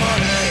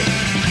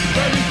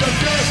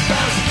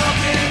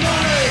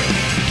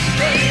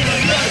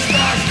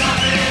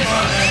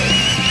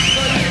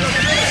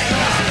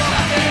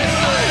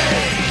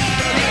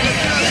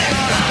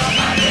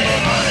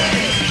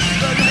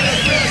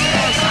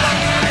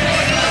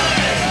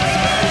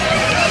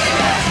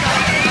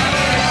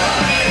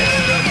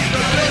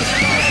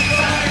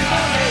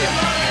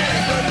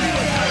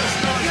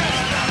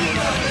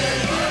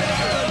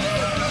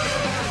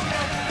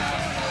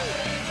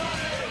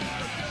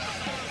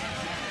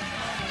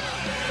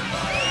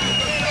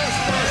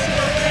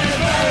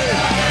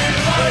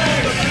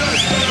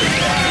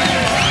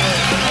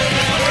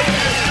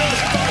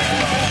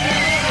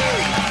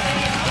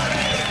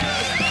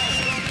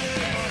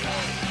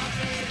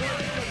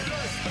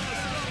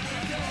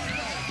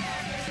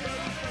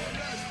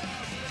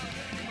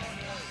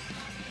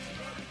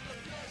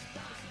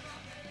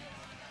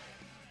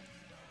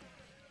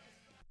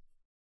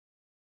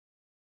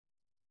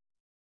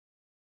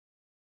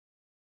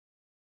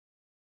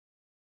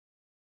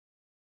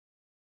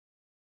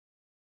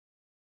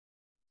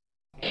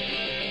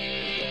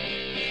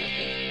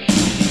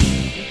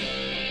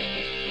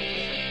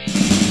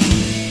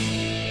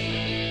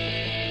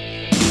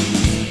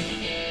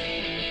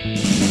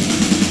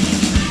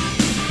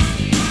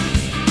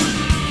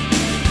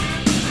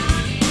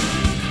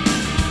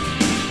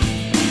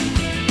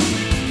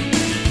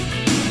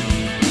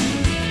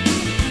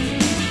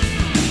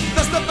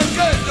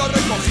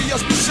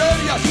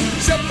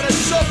 Siempre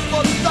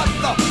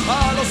soportando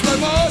a los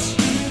demás.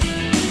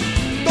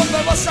 ¿Dónde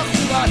vas a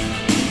jugar?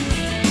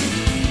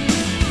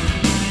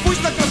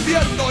 Fuiste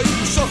creciendo y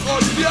tus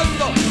ojos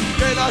viendo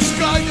que las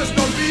calles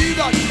no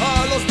olvidan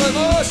a los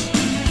demás.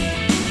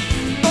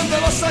 ¿Dónde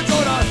vas a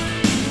llorar?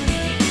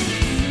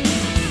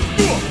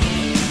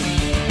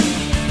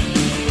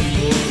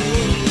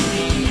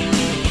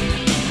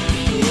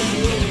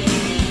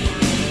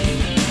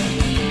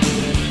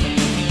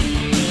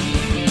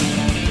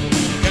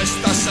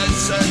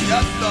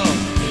 Enseñando,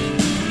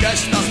 ¿qué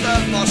estás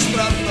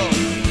demostrando?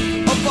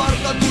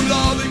 Aparta a tu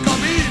lado y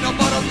camina,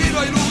 para ti no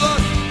hay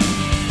lugar.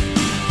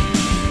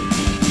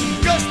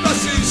 ¿Qué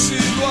estás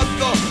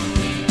insinuando?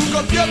 Tu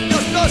conciencia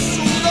está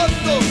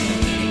sudando.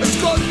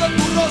 Esconde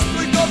tu rostro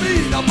y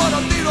camina, para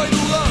ti no hay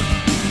lugar.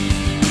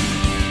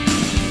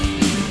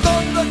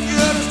 ¿Dónde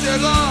quieres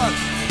llegar?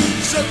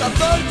 Se te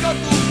acerca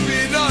tu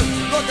final,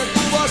 lo que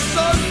tú vas a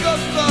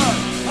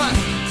alcanzar,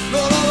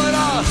 no lo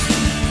verás.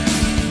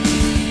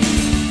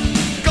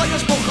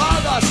 Calles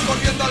mojadas,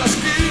 corriendo a la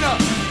esquina,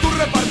 tú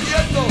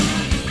repartiendo,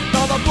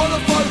 nada puede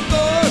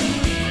faltar.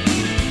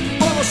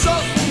 Vamos a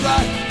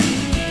jugar,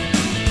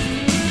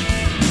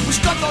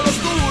 buscando a los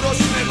duros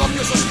y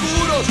negocios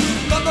oscuros,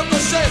 dando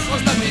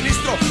consejos del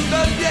ministro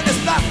del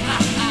bienestar.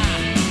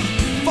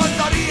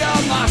 Faltaría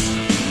más.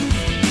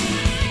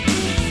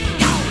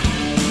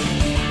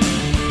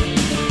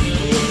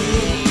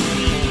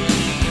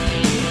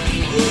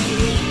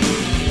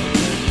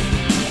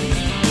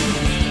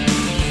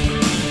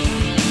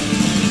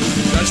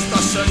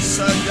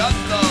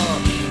 mirando,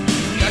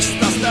 que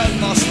estás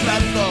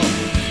demostrando.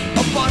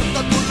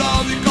 Aparta tu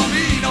lado y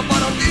camina,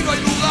 para ti no hay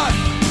lugar.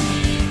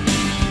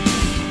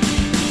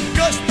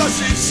 ¿Qué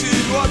estás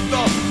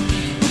insinuando?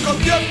 Tu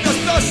conciencia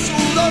está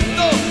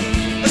sudando.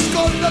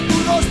 Esconde tu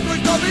rostro y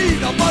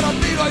camina, para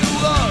ti no hay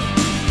lugar.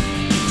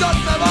 ¡Ya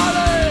te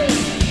vale!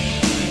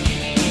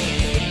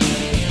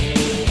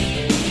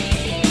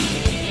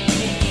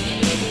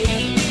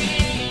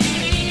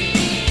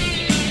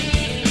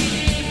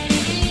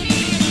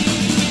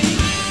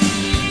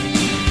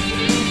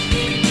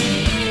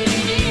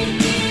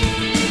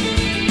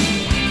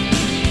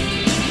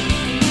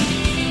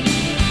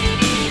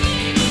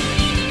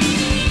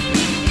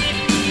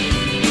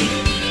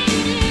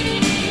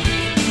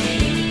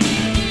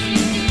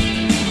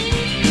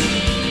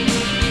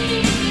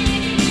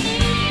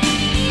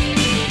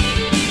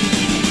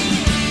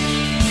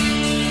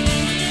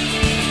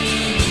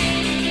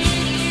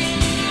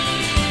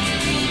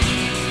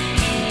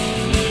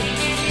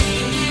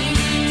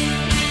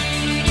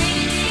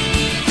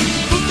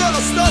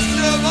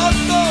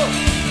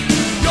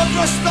 Y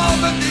otro está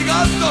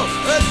mendigando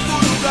en tu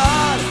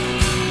lugar.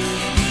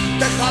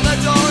 Deja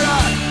de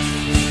llorar.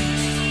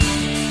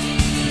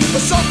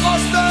 Los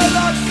ojos de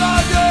la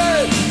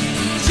calle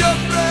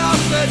siempre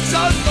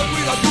acechando.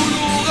 Cuida tu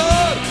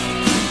lugar.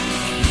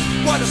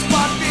 Puedes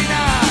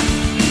patinar.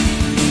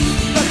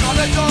 Deja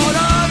de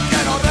llorar,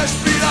 quiero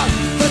respirar.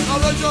 Deja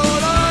de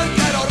llorar,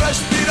 quiero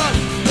respirar.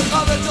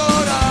 Deja de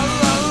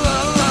llorar.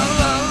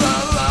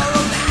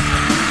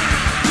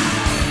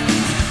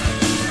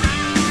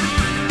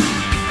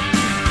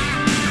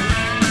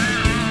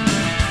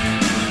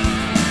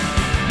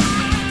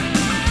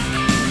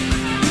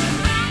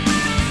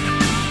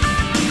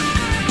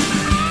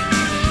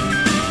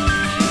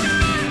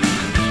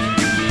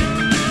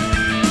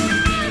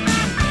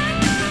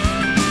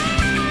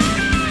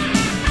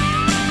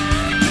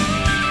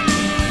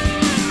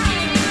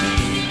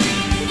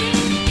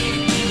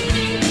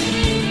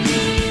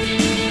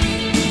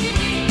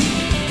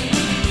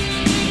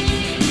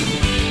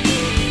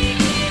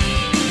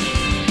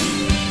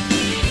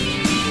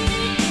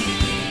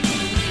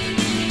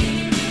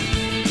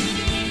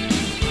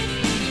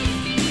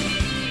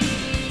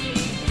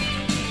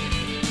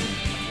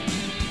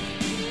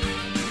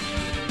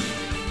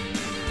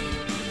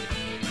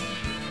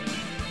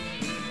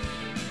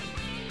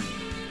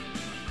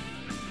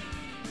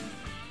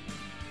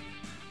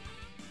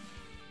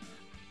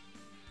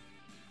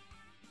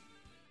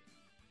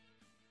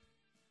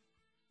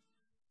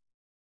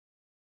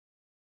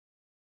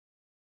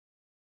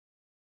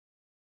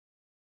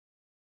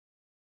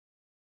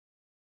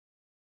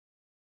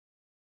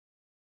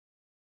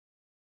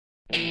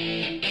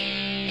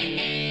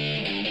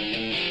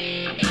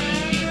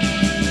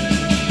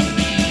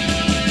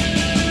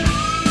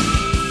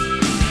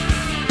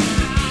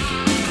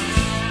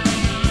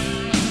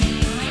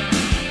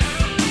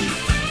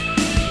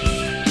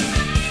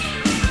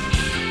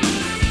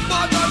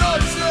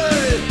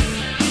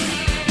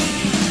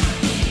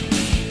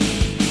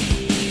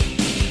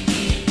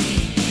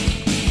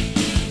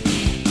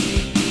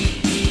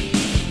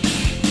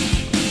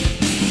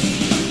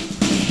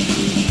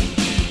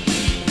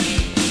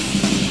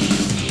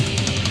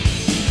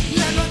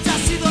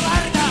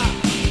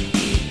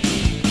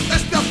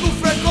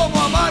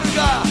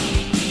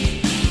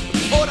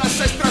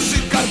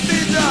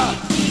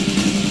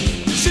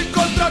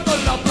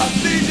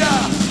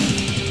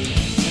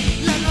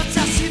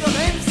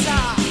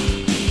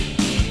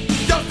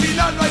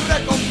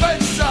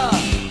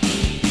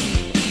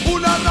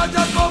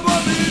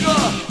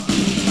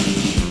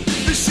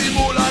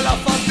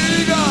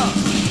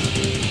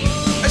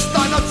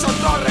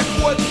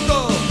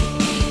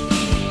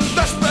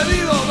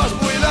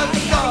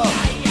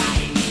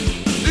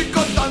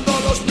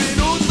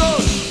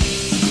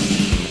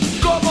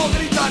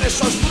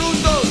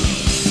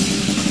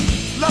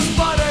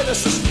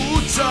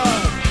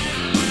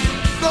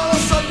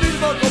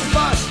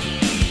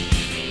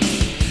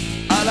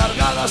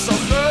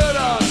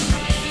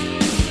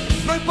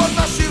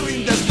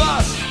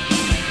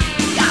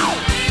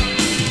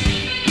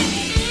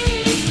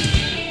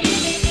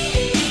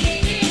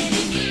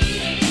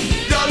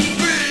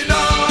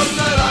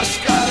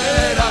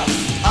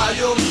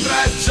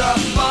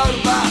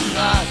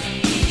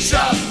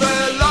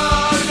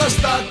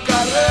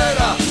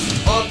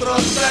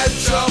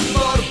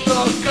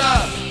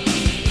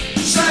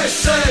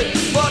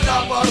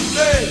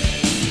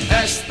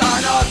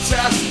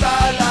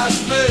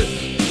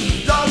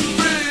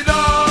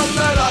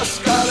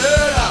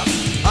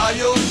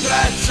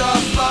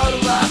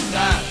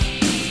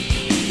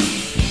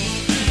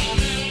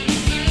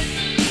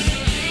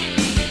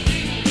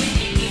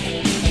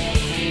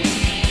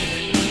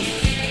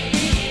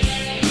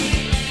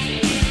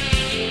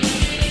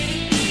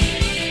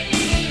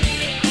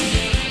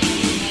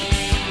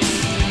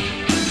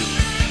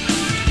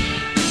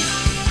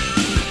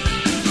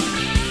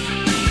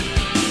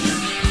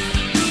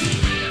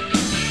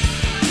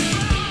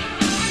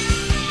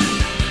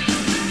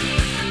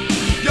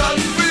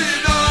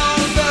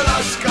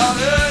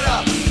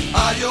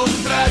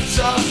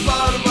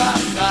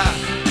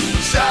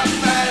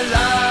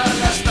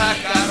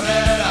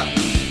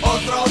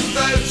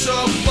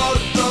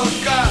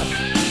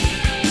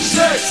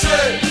 Sí, sí,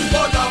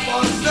 vota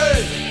por ti.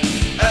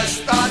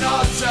 Esta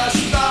noche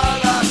hasta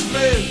las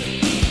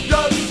 1000. Y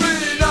al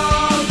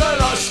final de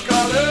la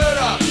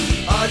escalera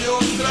hay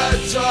un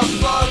trecho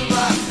por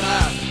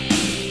bajar.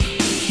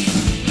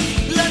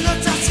 La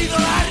noche ha sido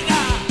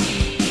larga,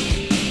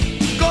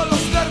 Con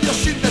los nervios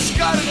sin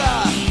descarga.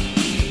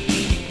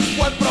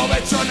 Buen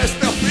provecho en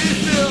este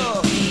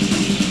oficio,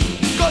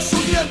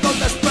 consumiendo el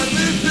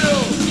desperdicio.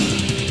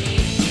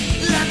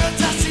 la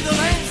noche ha sido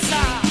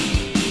densa.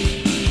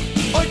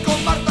 Hoy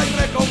con Marta hay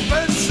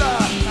recompensa.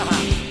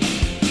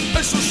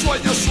 Es un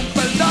sueño, es un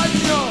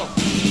peldaño.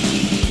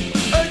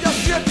 Ella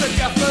siente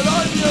que hace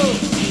daño,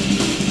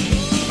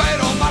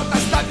 pero Marta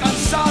está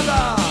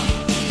cansada.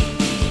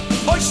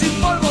 Hoy sin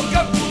polvo,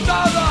 qué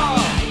putada.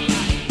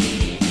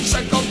 Se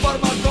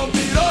conforma con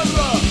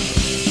mirarla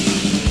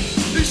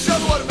y se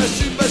duerme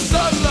sin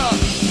besarla.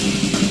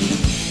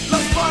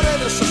 Las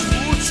paredes se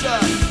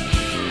escuchan,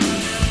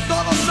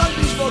 todos al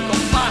mismo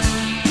compás.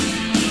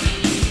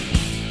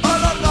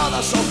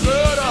 Alargadas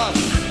ojeras,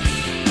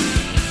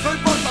 no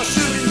importa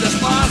si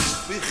rindes más,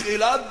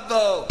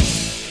 vigilando.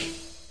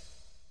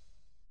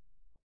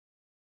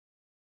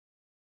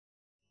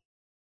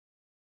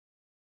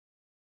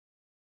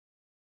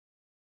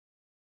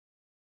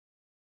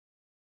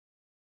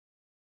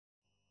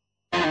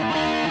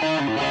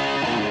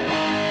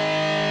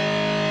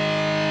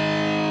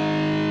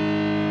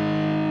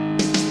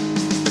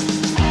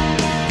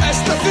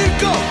 Este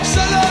circo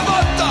se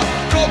levanta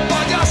con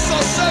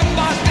payasos en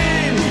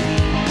batín.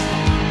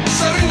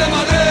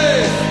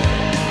 SERRÍNDEMADRIZ.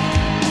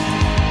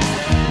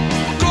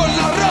 Con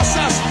las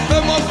rosas de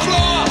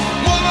Moncloa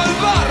mueve el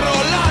barro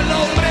la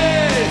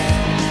lombriz.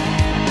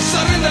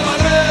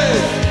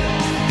 SERRÍNDEMADRIZ.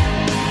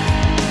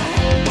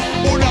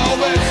 Una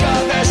oveja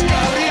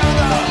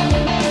descarriada,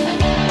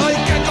 hay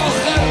que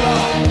cogerla,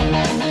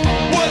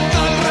 vuelta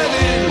al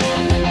redil.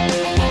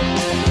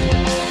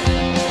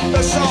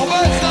 Esa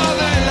oveja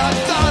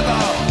delatada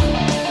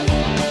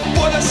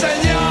puede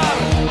enseñar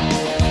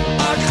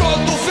a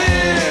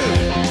conducir.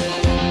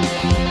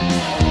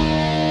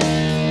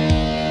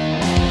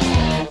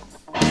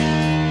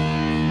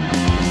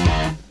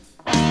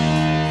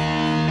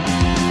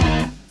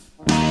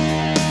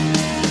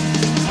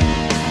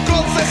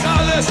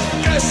 Concejales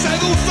que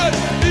seducen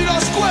y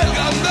nos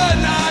cuelgan de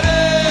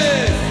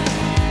nariz.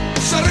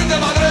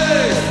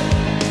 SERRÍNDEMADRIZ.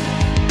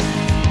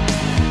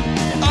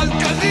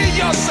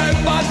 Alcaldillos en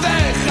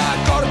bandeja,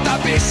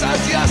 cortapisas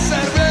y a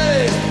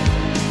servir.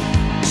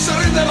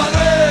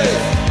 SERRÍNDEMADRIZ.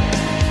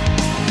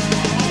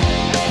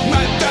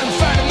 Mente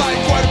enferma y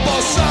cuerpo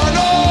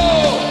sano.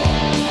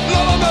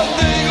 Lava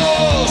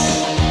mendigos,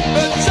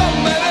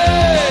 échame.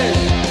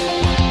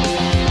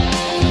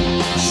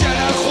 Si en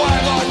el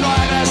juego no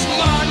eres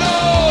mano,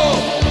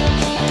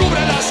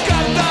 cubre las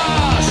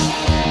cartas,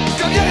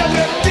 que viene el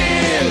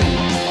reptil.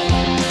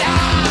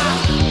 ¡Ah!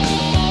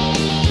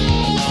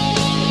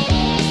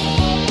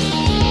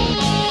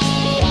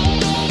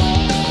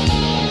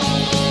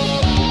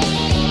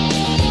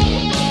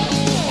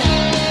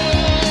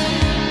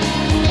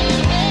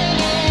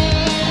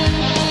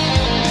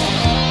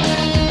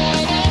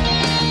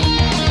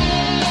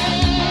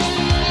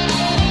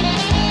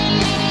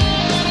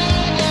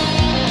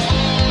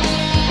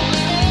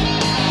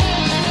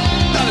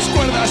 Dales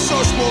cuerda a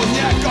esos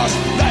muñecos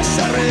de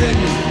ese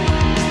ring.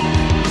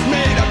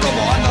 Mira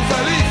cómo andan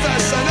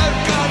felices en el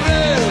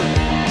carril.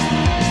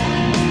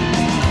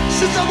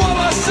 Si te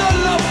mueves en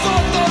la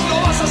foto no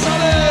vas a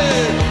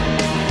salir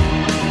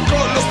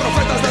con los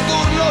profetas de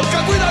turno que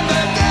cuidan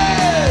de ti.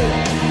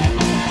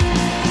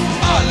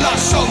 A la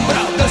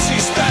sombra del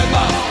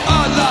sistema,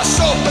 a la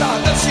sombra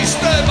del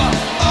sistema,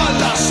 a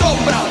la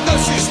sombra del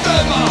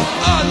sistema,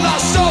 a la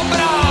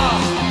sombra.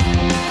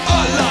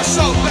 A la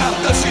sombra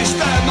del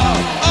sistema,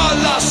 a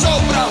la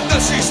sombra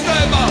del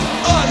sistema,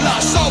 a la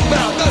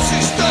sombra del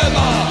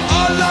sistema,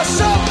 a la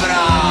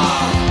sombra.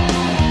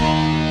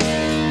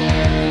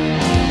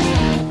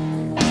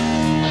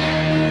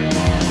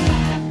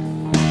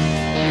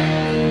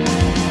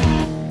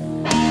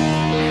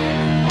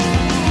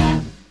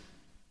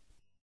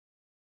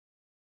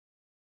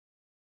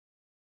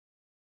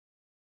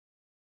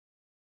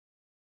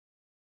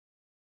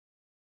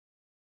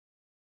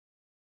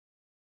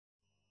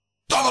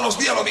 Todos los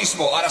días lo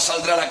mismo, ahora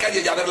saldrá a la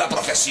calle y a ver la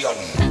procesión.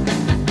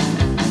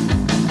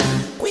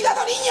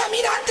 Cuidado, niña,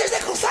 mira antes de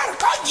cruzar,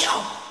 coño.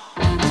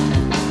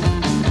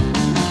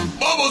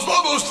 ¡Vamos,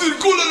 vamos!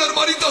 ¡Circulen,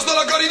 hermanitas de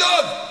la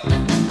caridad!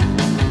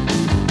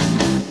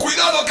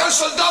 ¡Cuidado que han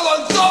soltado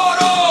al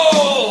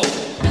toro!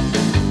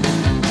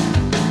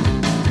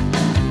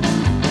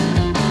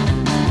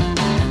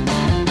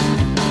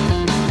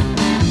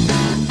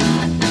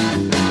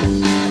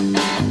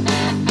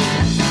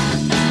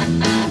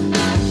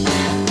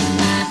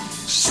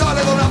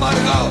 Sale don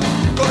amargado,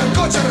 con el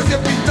coche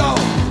recién pintado,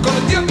 con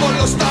el tiempo en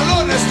los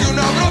talones y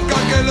una bronca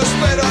que lo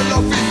espera en la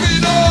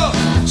oficina.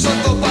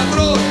 Santo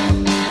patrón,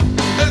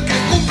 el que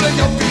cumple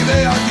ya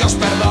pide a Dios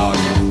perdón.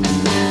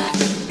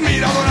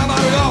 Mira don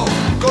amargado,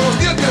 con los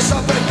dientes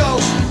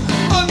apretados,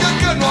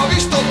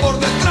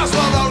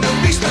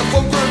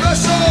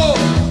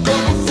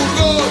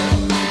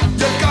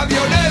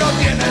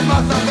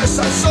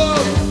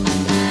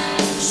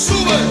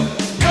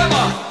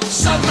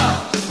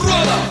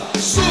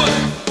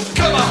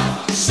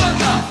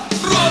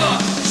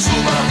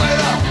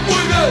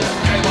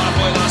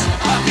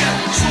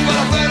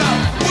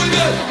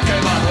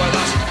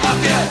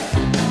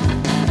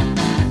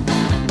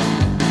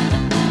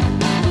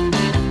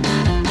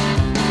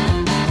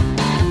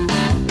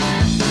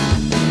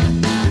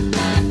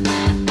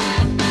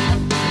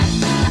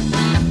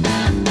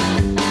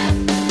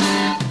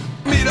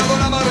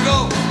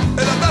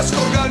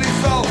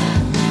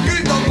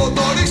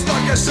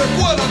 se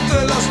cuela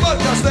entre las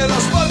marcas del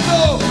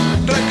asfalto.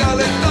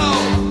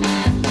 Recalentado,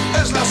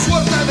 es la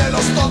suerte de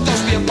los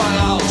tontos bien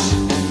pagados.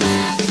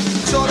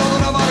 Choro de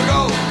un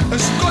amargao, en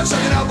su coche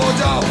bien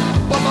apoyado,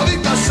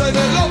 palmaditas en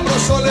el hombro,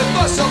 solo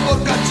pasa por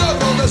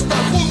cachorro de esta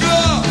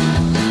jungla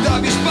de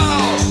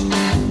avispaos,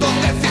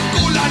 donde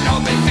circulan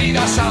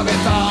homicidas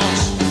avezados.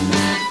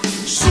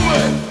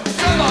 Sube,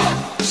 quema,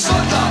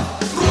 salta,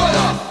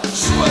 rueda,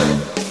 sube,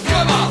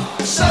 quema,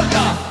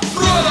 salta,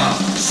 rueda,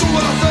 sube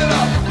la acera,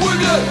 muy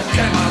bien,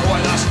 quema las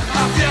ruedas,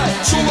 a 100,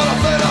 sube la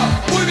acera,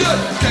 muy bien,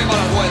 quema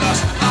las ruedas,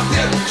 a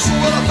 100,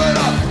 sube la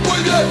acera, muy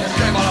bien,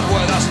 quema las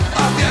ruedas,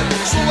 a 100,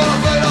 sube la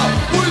acera,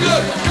 muy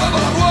bien, quema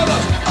las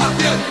ruedas, a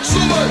 100,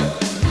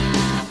 sube.